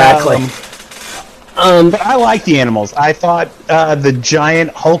 Exactly. But I like the animals. I thought the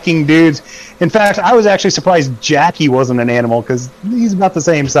giant hulking dudes. In fact, I was actually surprised Jackie wasn't an animal, because he's about the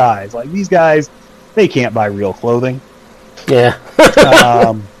same size. Like, these guys, they can't buy real clothing. Yeah.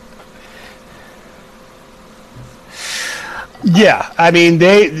 Yeah, I mean,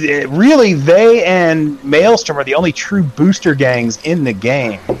 they and Maelstrom are the only true booster gangs in the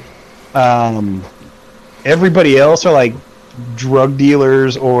game. Everybody else are like drug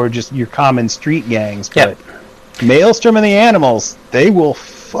dealers or just your common street gangs. But Maelstrom and the animals, they will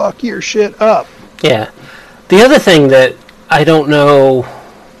fuck your shit up. Yeah. The other thing that I don't know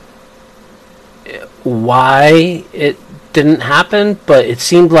why it didn't happen, but it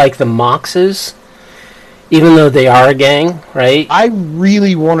seemed like the Moxes, even though they are a gang, right? I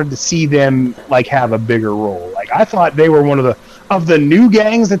really wanted to see them like have a bigger role. Like, I thought they were one of the new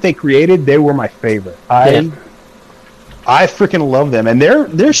gangs that they created. They were my favorite. I freaking love them, and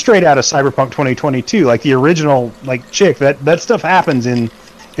they're straight out of Cyberpunk 2022. Like the original, like chick. That stuff happens in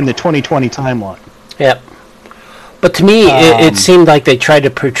the 2020 timeline. Yep. But to me, it seemed like they tried to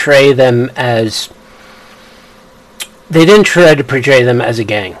portray them as. They didn't try to portray them as a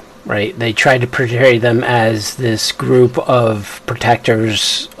gang. Right, they tried to portray them as this group of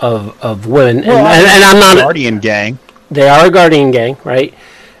protectors of women, well, and I'm not a guardian gang. They are a guardian gang, right?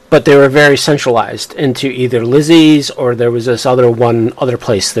 But they were very centralized into either Lizzie's or there was this other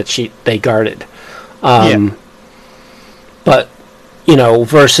place that they guarded. But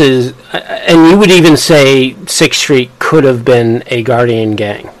versus, and you would even say 6th Street could have been a guardian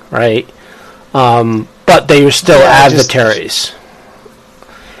gang, right? But they were still adversaries.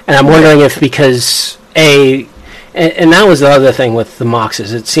 And I'm wondering if because and that was the other thing with the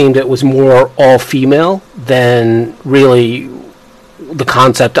Moxes, it seemed it was more all-female than really the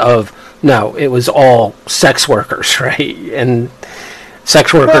concept of, no, it was all sex workers, right? And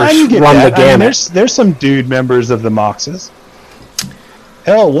sex workers run the gamut. I mean, there's some dude members of the Moxes.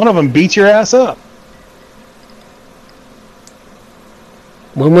 Hell, one of them beat your ass up.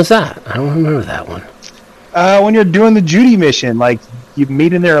 When was that? I don't remember that one. When you're doing the Judy mission, like, you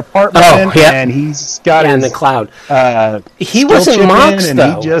meet in their apartment, and he's got in the cloud. He wasn't Mox,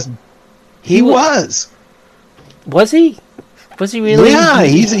 though. He was. Was he? Was he really? Yeah,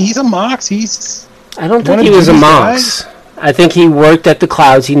 he's a Mox. I don't think he was a Mox. I think he worked at the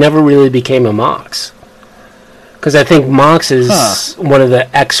Clouds. He never really became a Mox. Because I think Mox is one of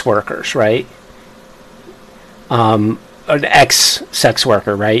the ex-workers, right? An ex-sex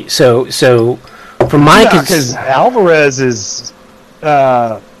worker, right? So from my... because Alvarez is...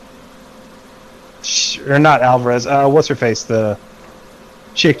 or not Alvarez. What's her face? The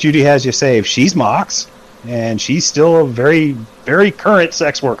chick Judy has you saved. She's Mox, and she's still a very, very current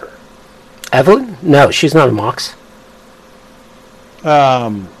sex worker. Evelyn? No, she's not a Mox.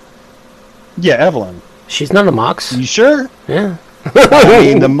 Yeah, Evelyn. She's not a Mox. You sure? Yeah. I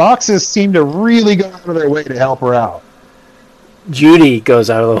mean, the Moxes seem to really go out of their way to help her out. Judy goes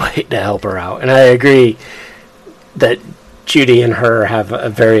out of the way to help her out, and I agree that Judy and her have a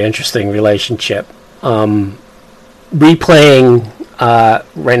very interesting relationship. Replaying,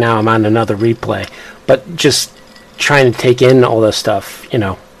 right now I'm on another replay, but just trying to take in all this stuff,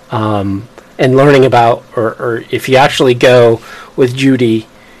 and learning about, or if you actually go with Judy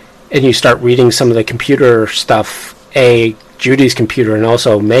and you start reading some of the computer stuff, Judy's computer and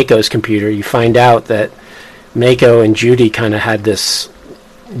also Mako's computer, you find out that Mako and Judy kind of had this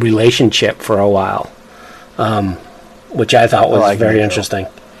relationship for a while. Which I thought was very interesting.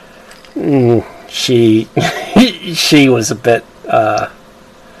 She was a bit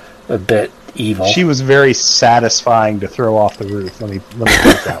evil. She was very satisfying to throw off the roof. Let me put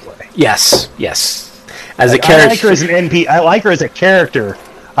it that way. Yes. As a character, I like her as an NP. I like her as a character.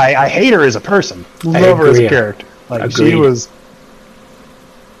 I hate her as a person. Love her as a character. Like, she was.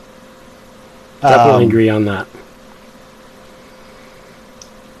 Definitely agree on that.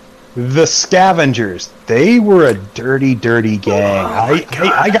 The Scavengers, they were a dirty, dirty gang.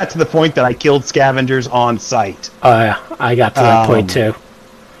 I got to the point that I killed Scavengers on sight. Oh yeah, I got to that point too.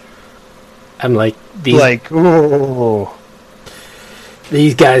 I'm like, these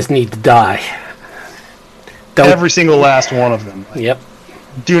guys need to die. Every single last one of them. Yep.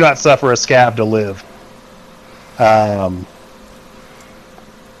 do not suffer a scab to live.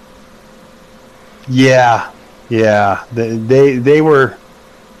 Yeah. They were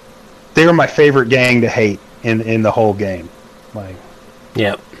my favorite gang to hate in the whole game. Like,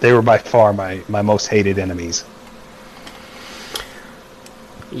 Yep. they were by far my most hated enemies.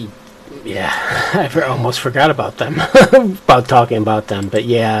 Yeah, I almost forgot about them, about talking about them. But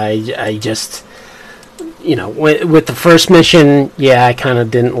yeah, I just, with the first mission, yeah, I kind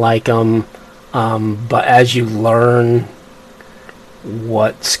of didn't like them. But as you learn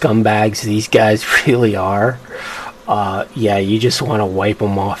what scumbags these guys really are, yeah, you just want to wipe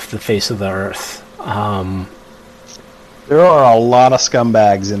them off the face of the earth. There are a lot of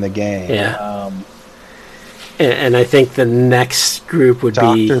scumbags in the game. Yeah. And I think the next group would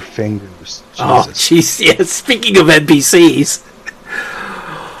be Dr. Fingers. Oh, jeez, yeah, speaking of NPCs.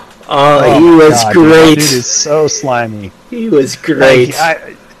 Oh, he was God, great. Dude, that dude is so slimy. He was great.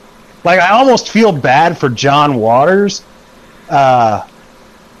 I almost feel bad for John Waters,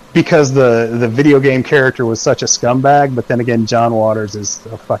 because the video game character was such a scumbag, but then again, John Waters is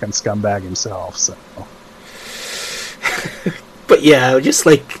a fucking scumbag himself, so... But yeah, just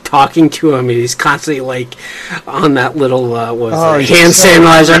like talking to him, he's constantly like on that little hand so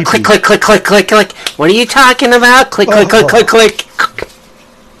sanitizer. creepy. Click, click, click, click, click, click. What are you talking about? Click, click, click, click, click.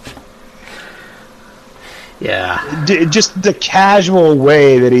 Yeah. Just the casual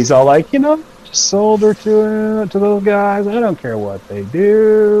way that he's all like, just sold her to those guys. I don't care what they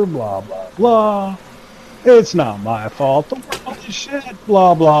do. Blah blah blah. It's not my fault. The world is shit.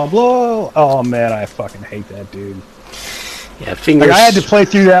 Blah blah blah. Oh man, I fucking hate that dude. Yeah, Fingers. Like, I had to play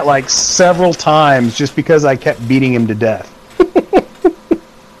through that like several times just because I kept beating him to death.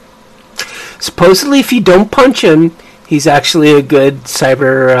 Supposedly, if you don't punch him, he's actually a good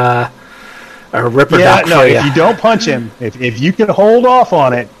cyber or ripper doc for you. If you don't punch him, if you can hold off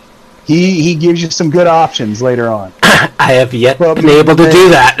on it, he gives you some good options later on. I have yet been able to do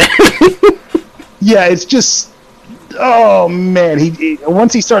that. Yeah, it's just, oh man, he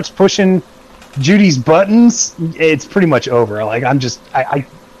once he starts pushing Judy's buttons, it's pretty much over. Like, I'm just, I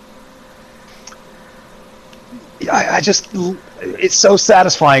just, it's so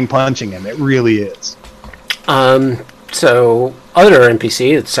satisfying punching him. It really is. So, other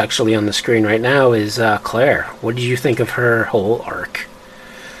NPC that's actually on the screen right now is Claire. What did you think of her whole arc?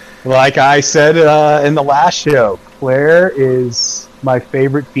 Like I said in the last show, Claire is my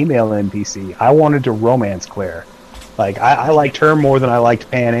favorite female NPC. I wanted to romance Claire. Like, I liked her more than I liked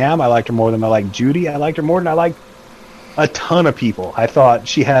Pan Am. I liked her more than I liked Judy. I liked her more than I liked a ton of people. I thought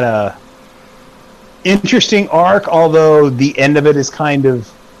she had a interesting arc, although the end of it is kind of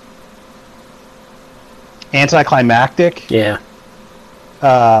anticlimactic. Yeah.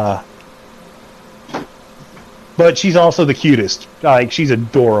 But she's also the cutest. Like, she's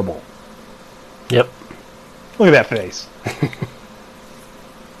adorable. Yep. Look at that face.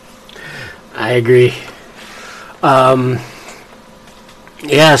 I agree.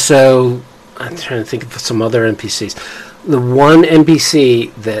 Yeah, so I'm trying to think of some other NPCs. The one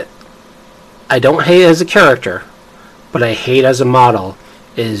NPC that I don't hate as a character, but I hate as a model,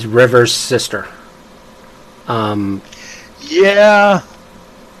 is River's sister. Yeah.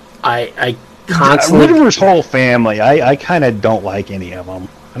 I constantly... River's whole family, I kind of don't like any of them.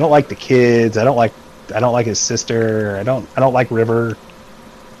 I don't like the kids. I don't like his sister. I don't like River.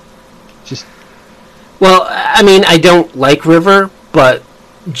 Just... Well, I mean, I don't like River, but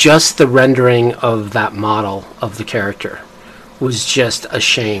just the rendering of that model of the character was just a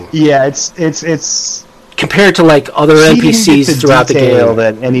shame. Yeah, it's compared to like other NPCs throughout the game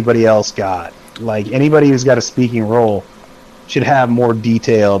that anybody else got. Like, anybody who's got a speaking role should have more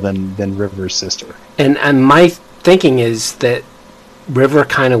detail than River's sister. And my thinking is that River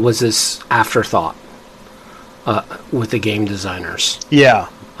kind of was this afterthought with the game designers. Yeah.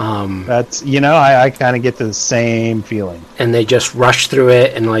 That's, I kind of get the same feeling. And they just rush through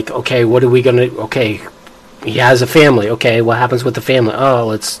it and like, okay, what are we going to... Okay, he has a family. Okay, what happens with the family?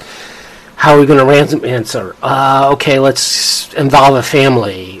 Oh, how are we going to answer? Okay, let's involve a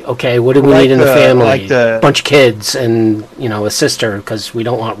family. Okay, what do we need in the family? Bunch of kids and, a sister, because we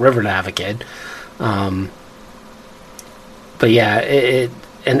don't want River to have a kid. But yeah,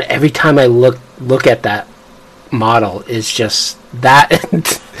 and every time I look at that model, is just that...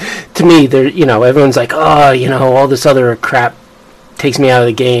 To me, there, everyone's like, oh, all this other crap takes me out of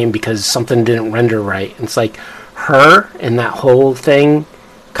the game because something didn't render right. And it's like, her and that whole thing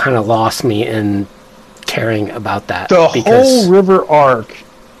kind of lost me in caring about that. The whole River arc,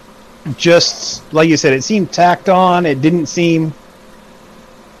 just like you said, it seemed tacked on. It didn't seem...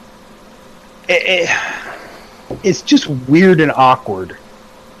 It's just weird and awkward.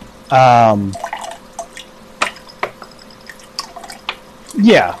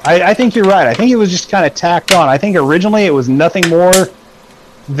 Yeah, I think you're right. I think it was just kind of tacked on. I think originally it was nothing more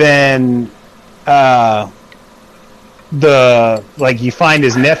than the, like, you find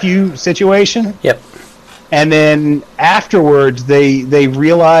his nephew situation. Yep. And then afterwards, they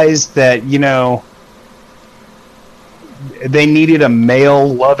realized that, you know, they needed a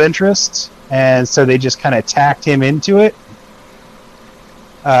male love interest, and so they just kind of tacked him into it.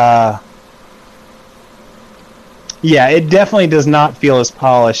 Yeah, it definitely does not feel as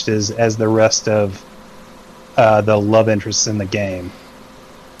polished as the rest of the love interests in the game.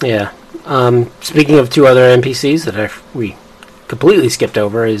 Yeah. Speaking of two other NPCs that we completely skipped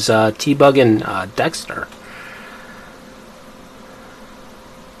over is T-Bug and Dexter.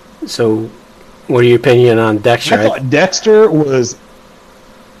 So, what are your opinion on Dexter? I thought Dexter was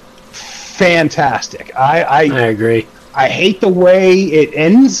fantastic. I agree. I hate the way it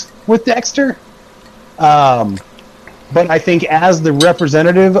ends with Dexter. But I think as the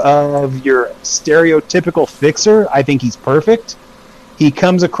representative of your stereotypical fixer, I think he's perfect. He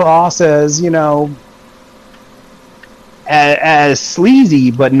comes across as, you know, as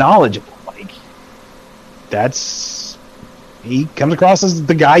sleazy but knowledgeable. Like, he comes across as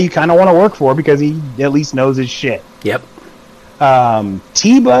the guy you kind of want to work for because he at least knows his shit. Yep.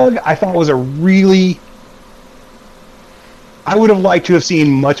 T-Bug, I thought was I would have liked to have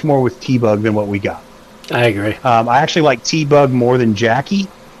seen much more with T-Bug than what we got. I agree. I actually like T-Bug more than Jackie.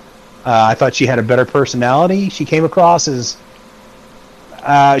 I thought she had a better personality. She came across as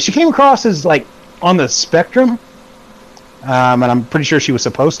like on the spectrum, and I'm pretty sure she was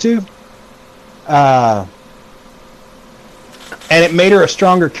supposed to. And it made her a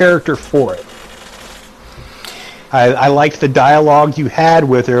stronger character for it. I liked the dialogue you had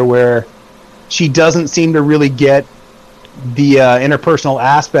with her, where she doesn't seem to really get the interpersonal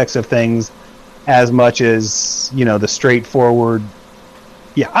aspects of things as much as, you know, the straightforward.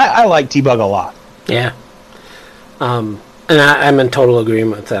 Yeah, I like T-Bug a lot. Yeah. And I'm in total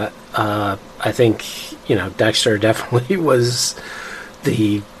agreement with that. I think, you know, Dexter definitely was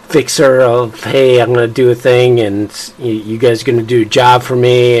the fixer of, hey, I'm going to do a thing, and you guys are going to do a job for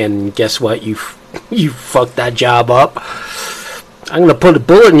me, and guess what? You fucked that job up. I'm going to put a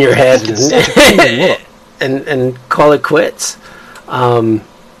bullet in your head and call it quits. And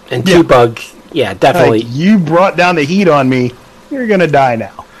T-Bug, yeah, definitely. You brought down the heat on me. You're going to die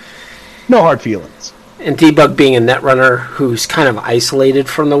now. No hard feelings. And T-Bug being a netrunner who's kind of isolated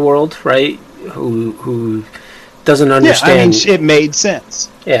from the world, right? Who doesn't understand. Yeah, I mean, it made sense.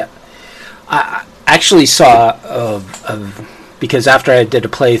 Yeah. I actually saw because after I did a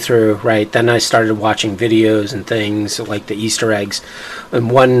playthrough, right, then I started watching videos and things like the Easter eggs.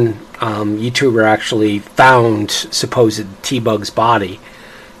 And one YouTuber actually found supposed T-Bug's body.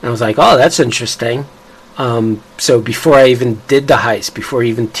 And I was like, oh, that's interesting. So before I even did the heist, before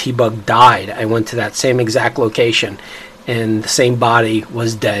even T-Bug died, I went to that same exact location, and the same body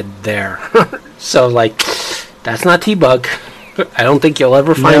was dead there. So, like, that's not T-Bug. I don't think you'll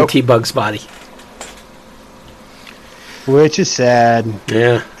ever find T-Bug's body. Which is sad.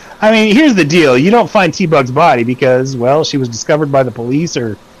 Yeah. I mean, here's the deal. You don't find T-Bug's body because, well, she was discovered by the police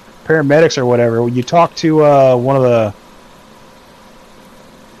or paramedics or whatever. You talk to one of the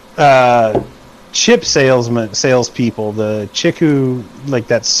chip salespeople, the chick who, like,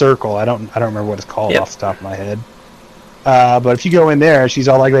 that circle. I don't remember what it's called off the top of my head. But if you go in there, she's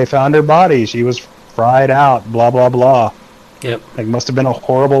all like, they found her body. She was fried out, blah, blah, blah. Yep. Like, must have been a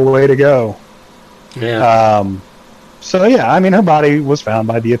horrible way to go. Yeah. So, yeah, I mean, her body was found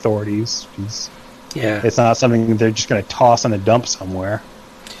by the authorities. It's not something they're just going to toss in a dump somewhere.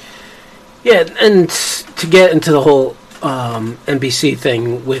 Yeah, and to get into the whole NPC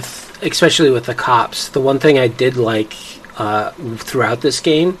thing, especially with the cops, the one thing I did like throughout this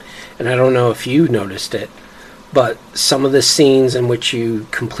game, and I don't know if you noticed it, but some of the scenes in which you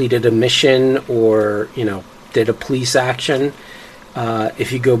completed a mission or, you know, did a police action,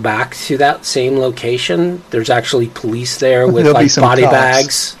 if you go back to that same location, there's actually police there with like body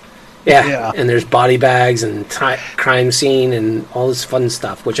bags. Yeah, and there's body bags and crime scene and all this fun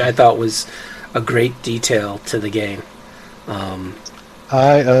stuff, which I thought was a great detail to the game.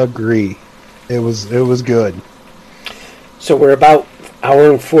 I agree. It was good. So we're about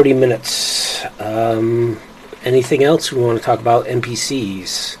hour and 40 minutes. Anything else we want to talk about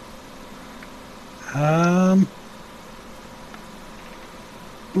NPCs?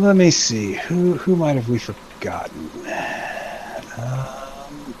 Let me see. Who might have we forgotten?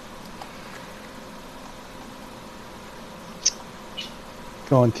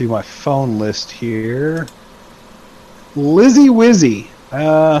 Going through my phone list here. Lizzie Wizzy.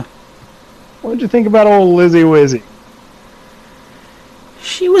 What did you think about old Lizzie Wizzy?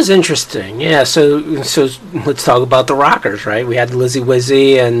 She was interesting, yeah. So let's talk about the rockers, right? We had Lizzie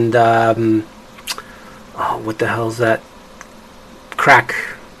Wizzy and what the hell's that? Crack,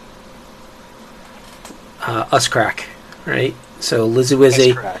 Us Crack, right? So Lizzie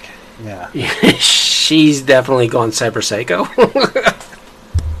Wizzy, yeah, she's definitely gone cyber psycho.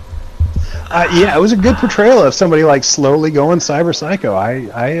 Yeah, it was a good portrayal of somebody like slowly going cyber psycho.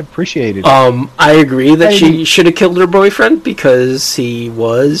 I appreciated it. I agree that she should have killed her boyfriend because he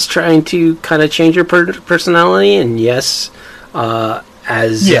was trying to kind of change her personality. And yes,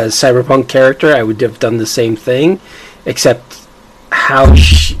 as a cyberpunk character, I would have done the same thing, except how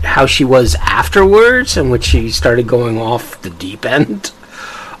she was afterwards, and when she started going off the deep end.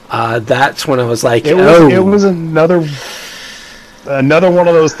 That's when I was like, it was another one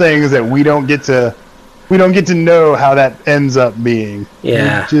of those things that we don't get to know how that ends up being.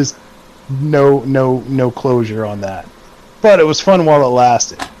 Yeah, just no closure on that. But it was fun while it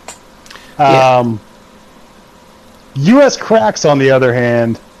lasted. U.S. Cracks, on the other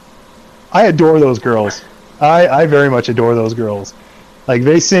hand, I adore those girls. I very much adore those girls. Like,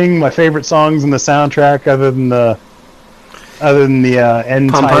 they sing my favorite songs in the soundtrack, other than the end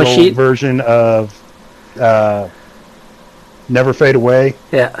title version of Never Fade Away.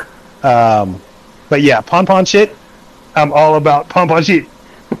 Yeah. But yeah, Pon Pon Shit. I'm all about Pon Pon Shit.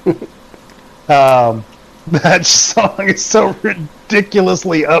 That song is so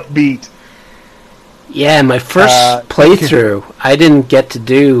ridiculously upbeat. Yeah, my first playthrough, I didn't get to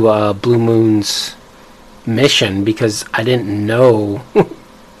do Blue Moon's mission because I didn't know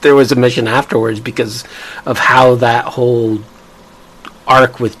there was a mission afterwards because of how that whole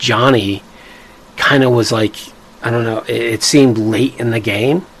arc with Johnny kind of was like, I don't know, it seemed late in the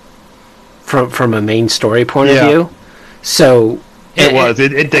game from a main story point of view. So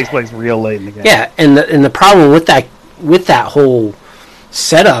it takes place real late in the game. Yeah, and the problem with that whole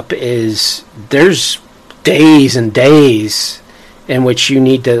setup is there's days and days in which you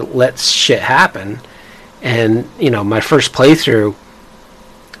need to let shit happen. And my first playthrough,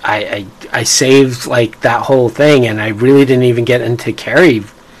 I saved like that whole thing, and I really didn't even get into Carrie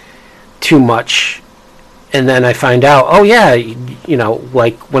too much. And then I find out, oh yeah,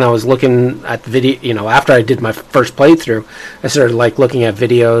 like when I was looking at the video, after I did my first playthrough, I started like looking at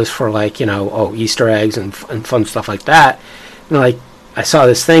videos for like, Easter eggs and fun stuff like that. And like, I saw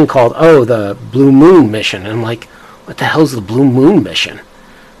this thing called, the Blue Moon mission. And I'm like, what the hell's the Blue Moon mission?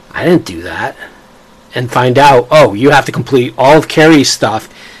 I didn't do that. And find out, you have to complete all of Carrie's stuff.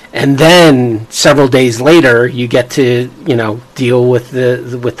 And then several days later, you get to, deal with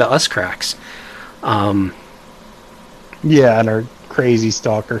the Us Cracks. Yeah, and our crazy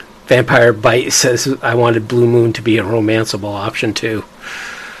stalker. Vampire Bite says, I wanted Blue Moon to be a romanceable option, too.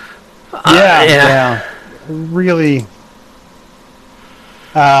 Yeah. Really.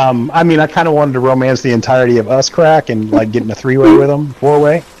 I mean, I kind of wanted to romance the entirety of Us Crack and, like, get in a 3-way with them,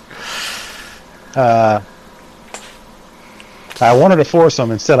 4-way. I wanted to force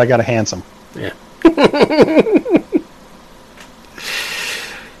them. Instead, I got a handsome. Yeah.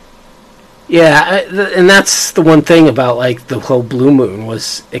 Yeah, and that's the one thing about like the whole Blue Moon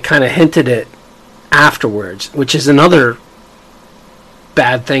was it kind of hinted it afterwards, which is another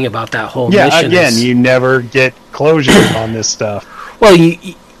bad thing about that whole mission. Yeah, again, you never get closure on this stuff. Well,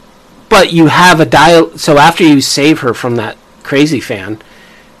 but you have a dial. So after you save her from that crazy fan,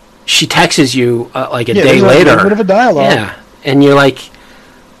 she texts you like a day later. A bit of a dialogue. Yeah, and you're like,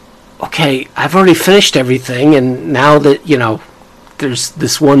 okay, I've already finished everything, and now that there's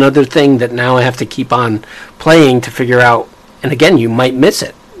this one other thing that now I have to keep on playing to figure out. And again, you might miss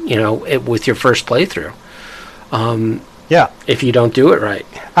it, with your first playthrough. If you don't do it right.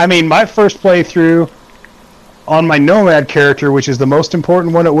 I mean, my first playthrough on my Nomad character, which is the most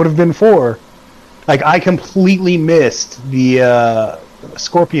important one it would have been for, like, I completely missed the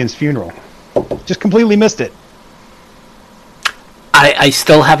Scorpion's funeral. Just completely missed it. I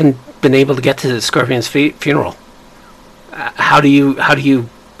still haven't been able to get to the Scorpion's funeral. How does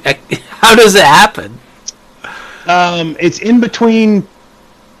it happen? It's in between.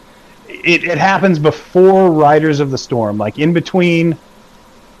 It happens before Riders of the Storm, like in between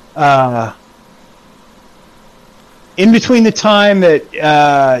the time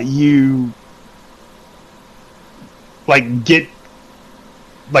that you like get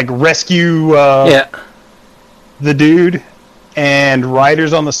like rescue the dude and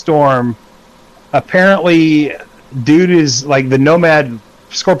Riders on the Storm. Apparently, dude is like the Nomad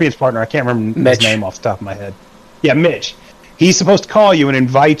Scorpion's partner. I can't remember his name off the top of my head. Yeah, Mitch. He's supposed to call you and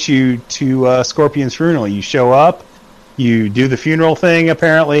invite you to Scorpion's funeral. You show up, you do the funeral thing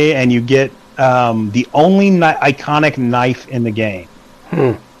apparently, and you get the only iconic knife in the game.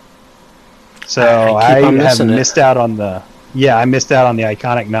 So I keep on have missing it. missed out on the I missed out on the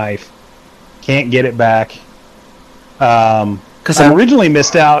iconic knife. Can't get it back. Because I originally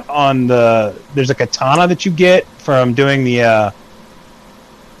missed out on there's a katana that you get from doing the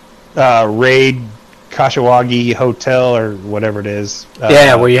raid Kashiwagi Hotel or whatever it is.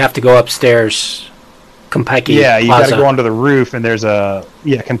 Where you have to go upstairs. Konpeki Yeah, you got Plaza. to go onto the roof, and there's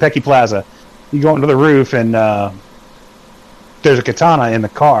Konpeki Plaza. You go onto the roof, and there's a katana in the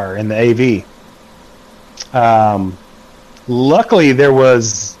car in the AV. Luckily, there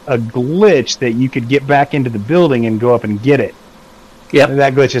was a glitch that you could get back into the building and go up and get it. Yep.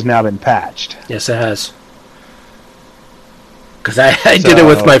 That glitch has now been patched. Yes, it has. Because I did it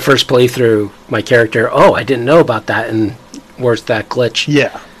with my first playthrough. My character, I didn't know about that, and where's that glitch?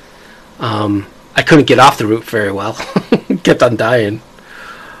 Yeah. I couldn't get off the roof very well. Kept on dying.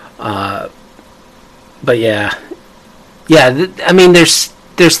 But yeah. Yeah, I mean,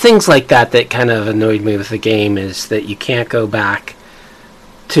 there's things like that kind of annoyed me with the game, is that you can't go back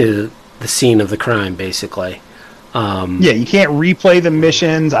to the scene of the crime, basically. You can't replay the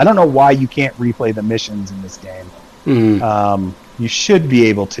missions. I don't know why you can't replay the missions in this game. You should be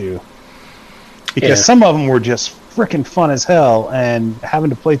able to, because some of them were just freaking fun as hell, and having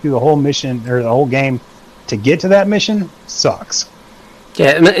to play through the whole mission or the whole game to get to that mission sucks.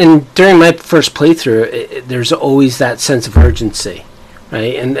 Yeah, and during my first playthrough, there's always that sense of urgency,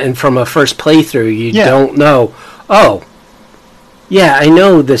 right? And from a first playthrough, you don't know, I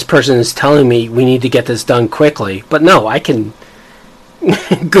know this person is telling me we need to get this done quickly, but no, I can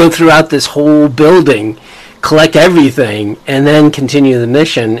go throughout this whole building, collect everything, and then continue the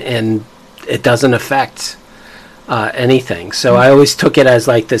mission, and it doesn't affect anything. So I always took it as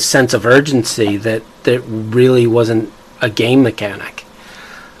like this sense of urgency that really wasn't a game mechanic.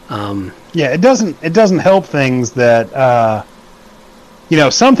 It doesn't help things that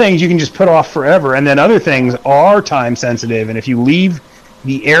some things you can just put off forever, and then other things are time sensitive, and if you leave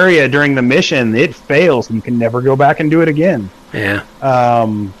the area during the mission, it fails and you can never go back and do it again.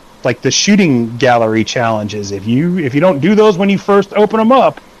 Like the shooting gallery challenges, if you don't do those when you first open them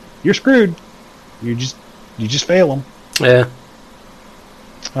up, you're screwed. You just fail them.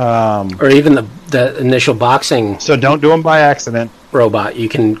 Or even the initial boxing. So don't do them by accident. Robot, you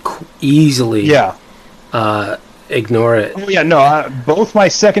can easily ignore it. Oh yeah, no. Both my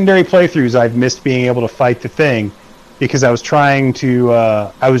secondary playthroughs, I've missed being able to fight the thing because I was trying to.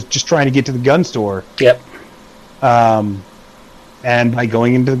 I was just trying to get to the gun store. Yep. And by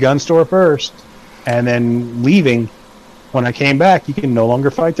going into the gun store first and then leaving, when I came back, you can no longer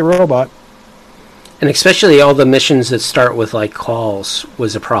fight the robot. And especially all the missions that start with like calls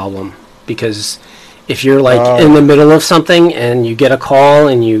was a problem, because if you're like in the middle of something and you get a call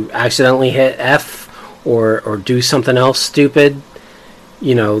and you accidentally hit F or do something else stupid,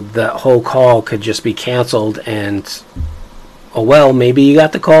 the whole call could just be canceled, and maybe you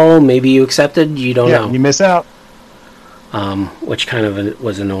got the call, maybe you accepted, you don't know. You miss out. Which kind of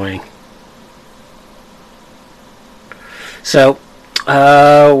was annoying. So,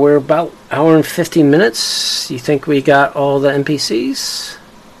 we're about an hour and 15 minutes. You think we got all the NPCs?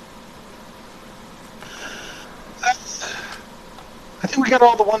 I think we got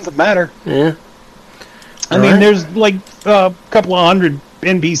all the ones that matter. Yeah. I mean, there's like a couple of hundred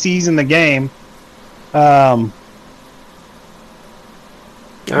NPCs in the game. But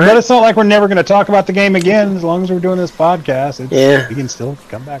it's not like we're never going to talk about the game again. As long as we're doing this podcast, we can still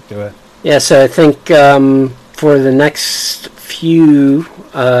come back to it. Yeah, so I think for the next few,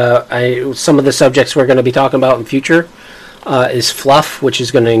 some of the subjects we're going to be talking about in future is fluff, which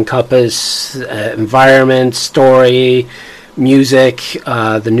is going to encompass environment, story, music,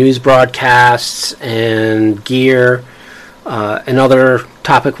 the news broadcasts, and gear. Another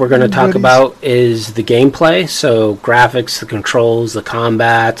topic we're going to talk about is the gameplay, so graphics, the controls, the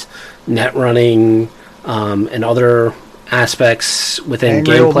combat, net running, and other aspects within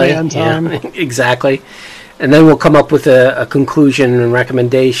gameplay. Yeah, exactly. And then we'll come up with a conclusion and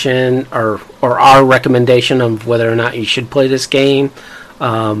recommendation, or our recommendation of whether or not you should play this game,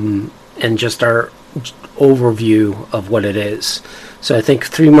 and just our overview of what it is. So I think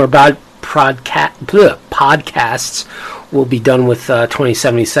 3 more podcasts will be done with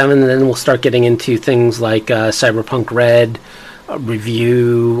 2077, and then we'll start getting into things like Cyberpunk Red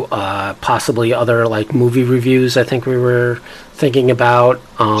review, possibly other like movie reviews. I think we were thinking about.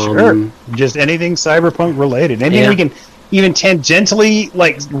 Sure, just anything Cyberpunk related. Anything we can even tangentially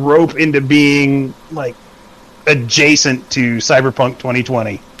like rope into being like adjacent to Cyberpunk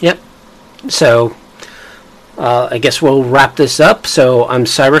 2020. Yep. So I guess we'll wrap this up. So I'm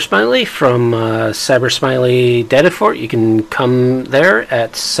CyberSmiley from CyberSmiley Datafort. You can come there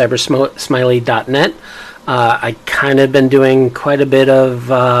at cybersmiley.net. I kind of been doing quite a bit of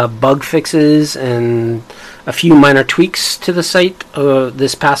bug fixes and a few minor tweaks to the site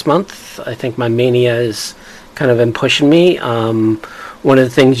this past month. I think my mania has kind of been pushing me. One of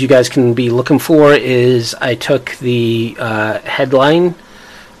the things you guys can be looking for is I took the headline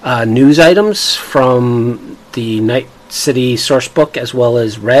news items from the Night City sourcebook as well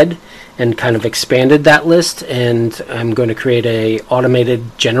as Red and kind of expanded that list, and I'm going to create a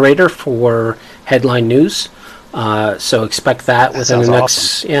automated generator for headline news. So expect that within the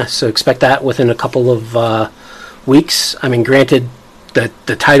next awesome. So expect that within a couple of weeks. I mean, granted,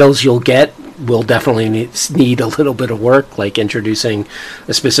 the titles you'll get will definitely need a little bit of work, like introducing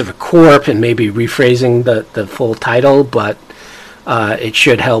a specific corp and maybe rephrasing the full title, but it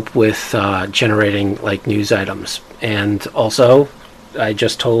should help with generating like news items. And also, I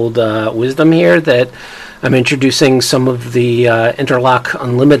just told Wisdom here that I'm introducing some of the Interlock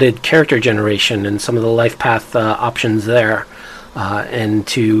Unlimited character generation and some of the life path options there, and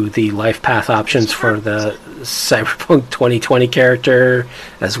to the life path options for the Cyberpunk 2020 character,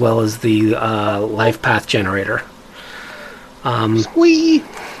 as well as the life path generator. Sweet.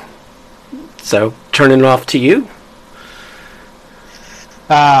 So, turning it off to you.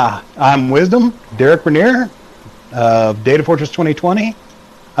 I'm Wisdom, Derek Bernier of Data Fortress 2020.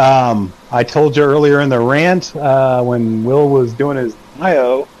 I told you earlier in the rant when Will was doing his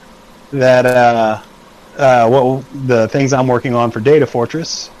IO that what the things I'm working on for Data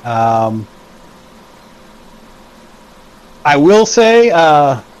Fortress. I will say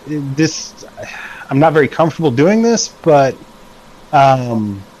this. I'm not very comfortable doing this, but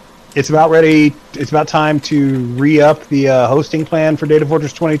it's about ready. It's about time to re-up the hosting plan for Data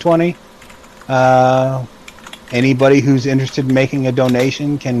Fortress 2020. Anybody who's interested in making a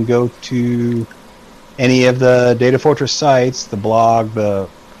donation can go to any of the Data Fortress sites, the blog, the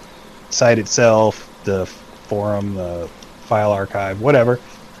site itself, the forum, the file archive, whatever,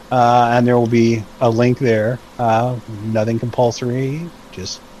 and there will be a link there. Nothing compulsory,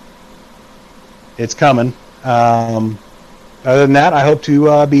 just it's coming. Other than that, I hope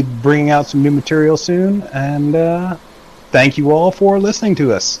to be bringing out some new material soon, and thank you all for listening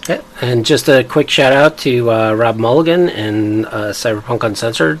to us. Yeah, and just a quick shout out to Rob Mulligan and Cyberpunk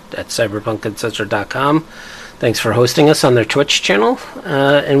Uncensored at cyberpunkuncensored.com. Thanks for hosting us on their Twitch channel,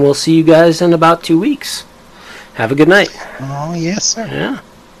 and we'll see you guys in about 2 weeks. Have a good night. Oh, yes, sir. Yeah.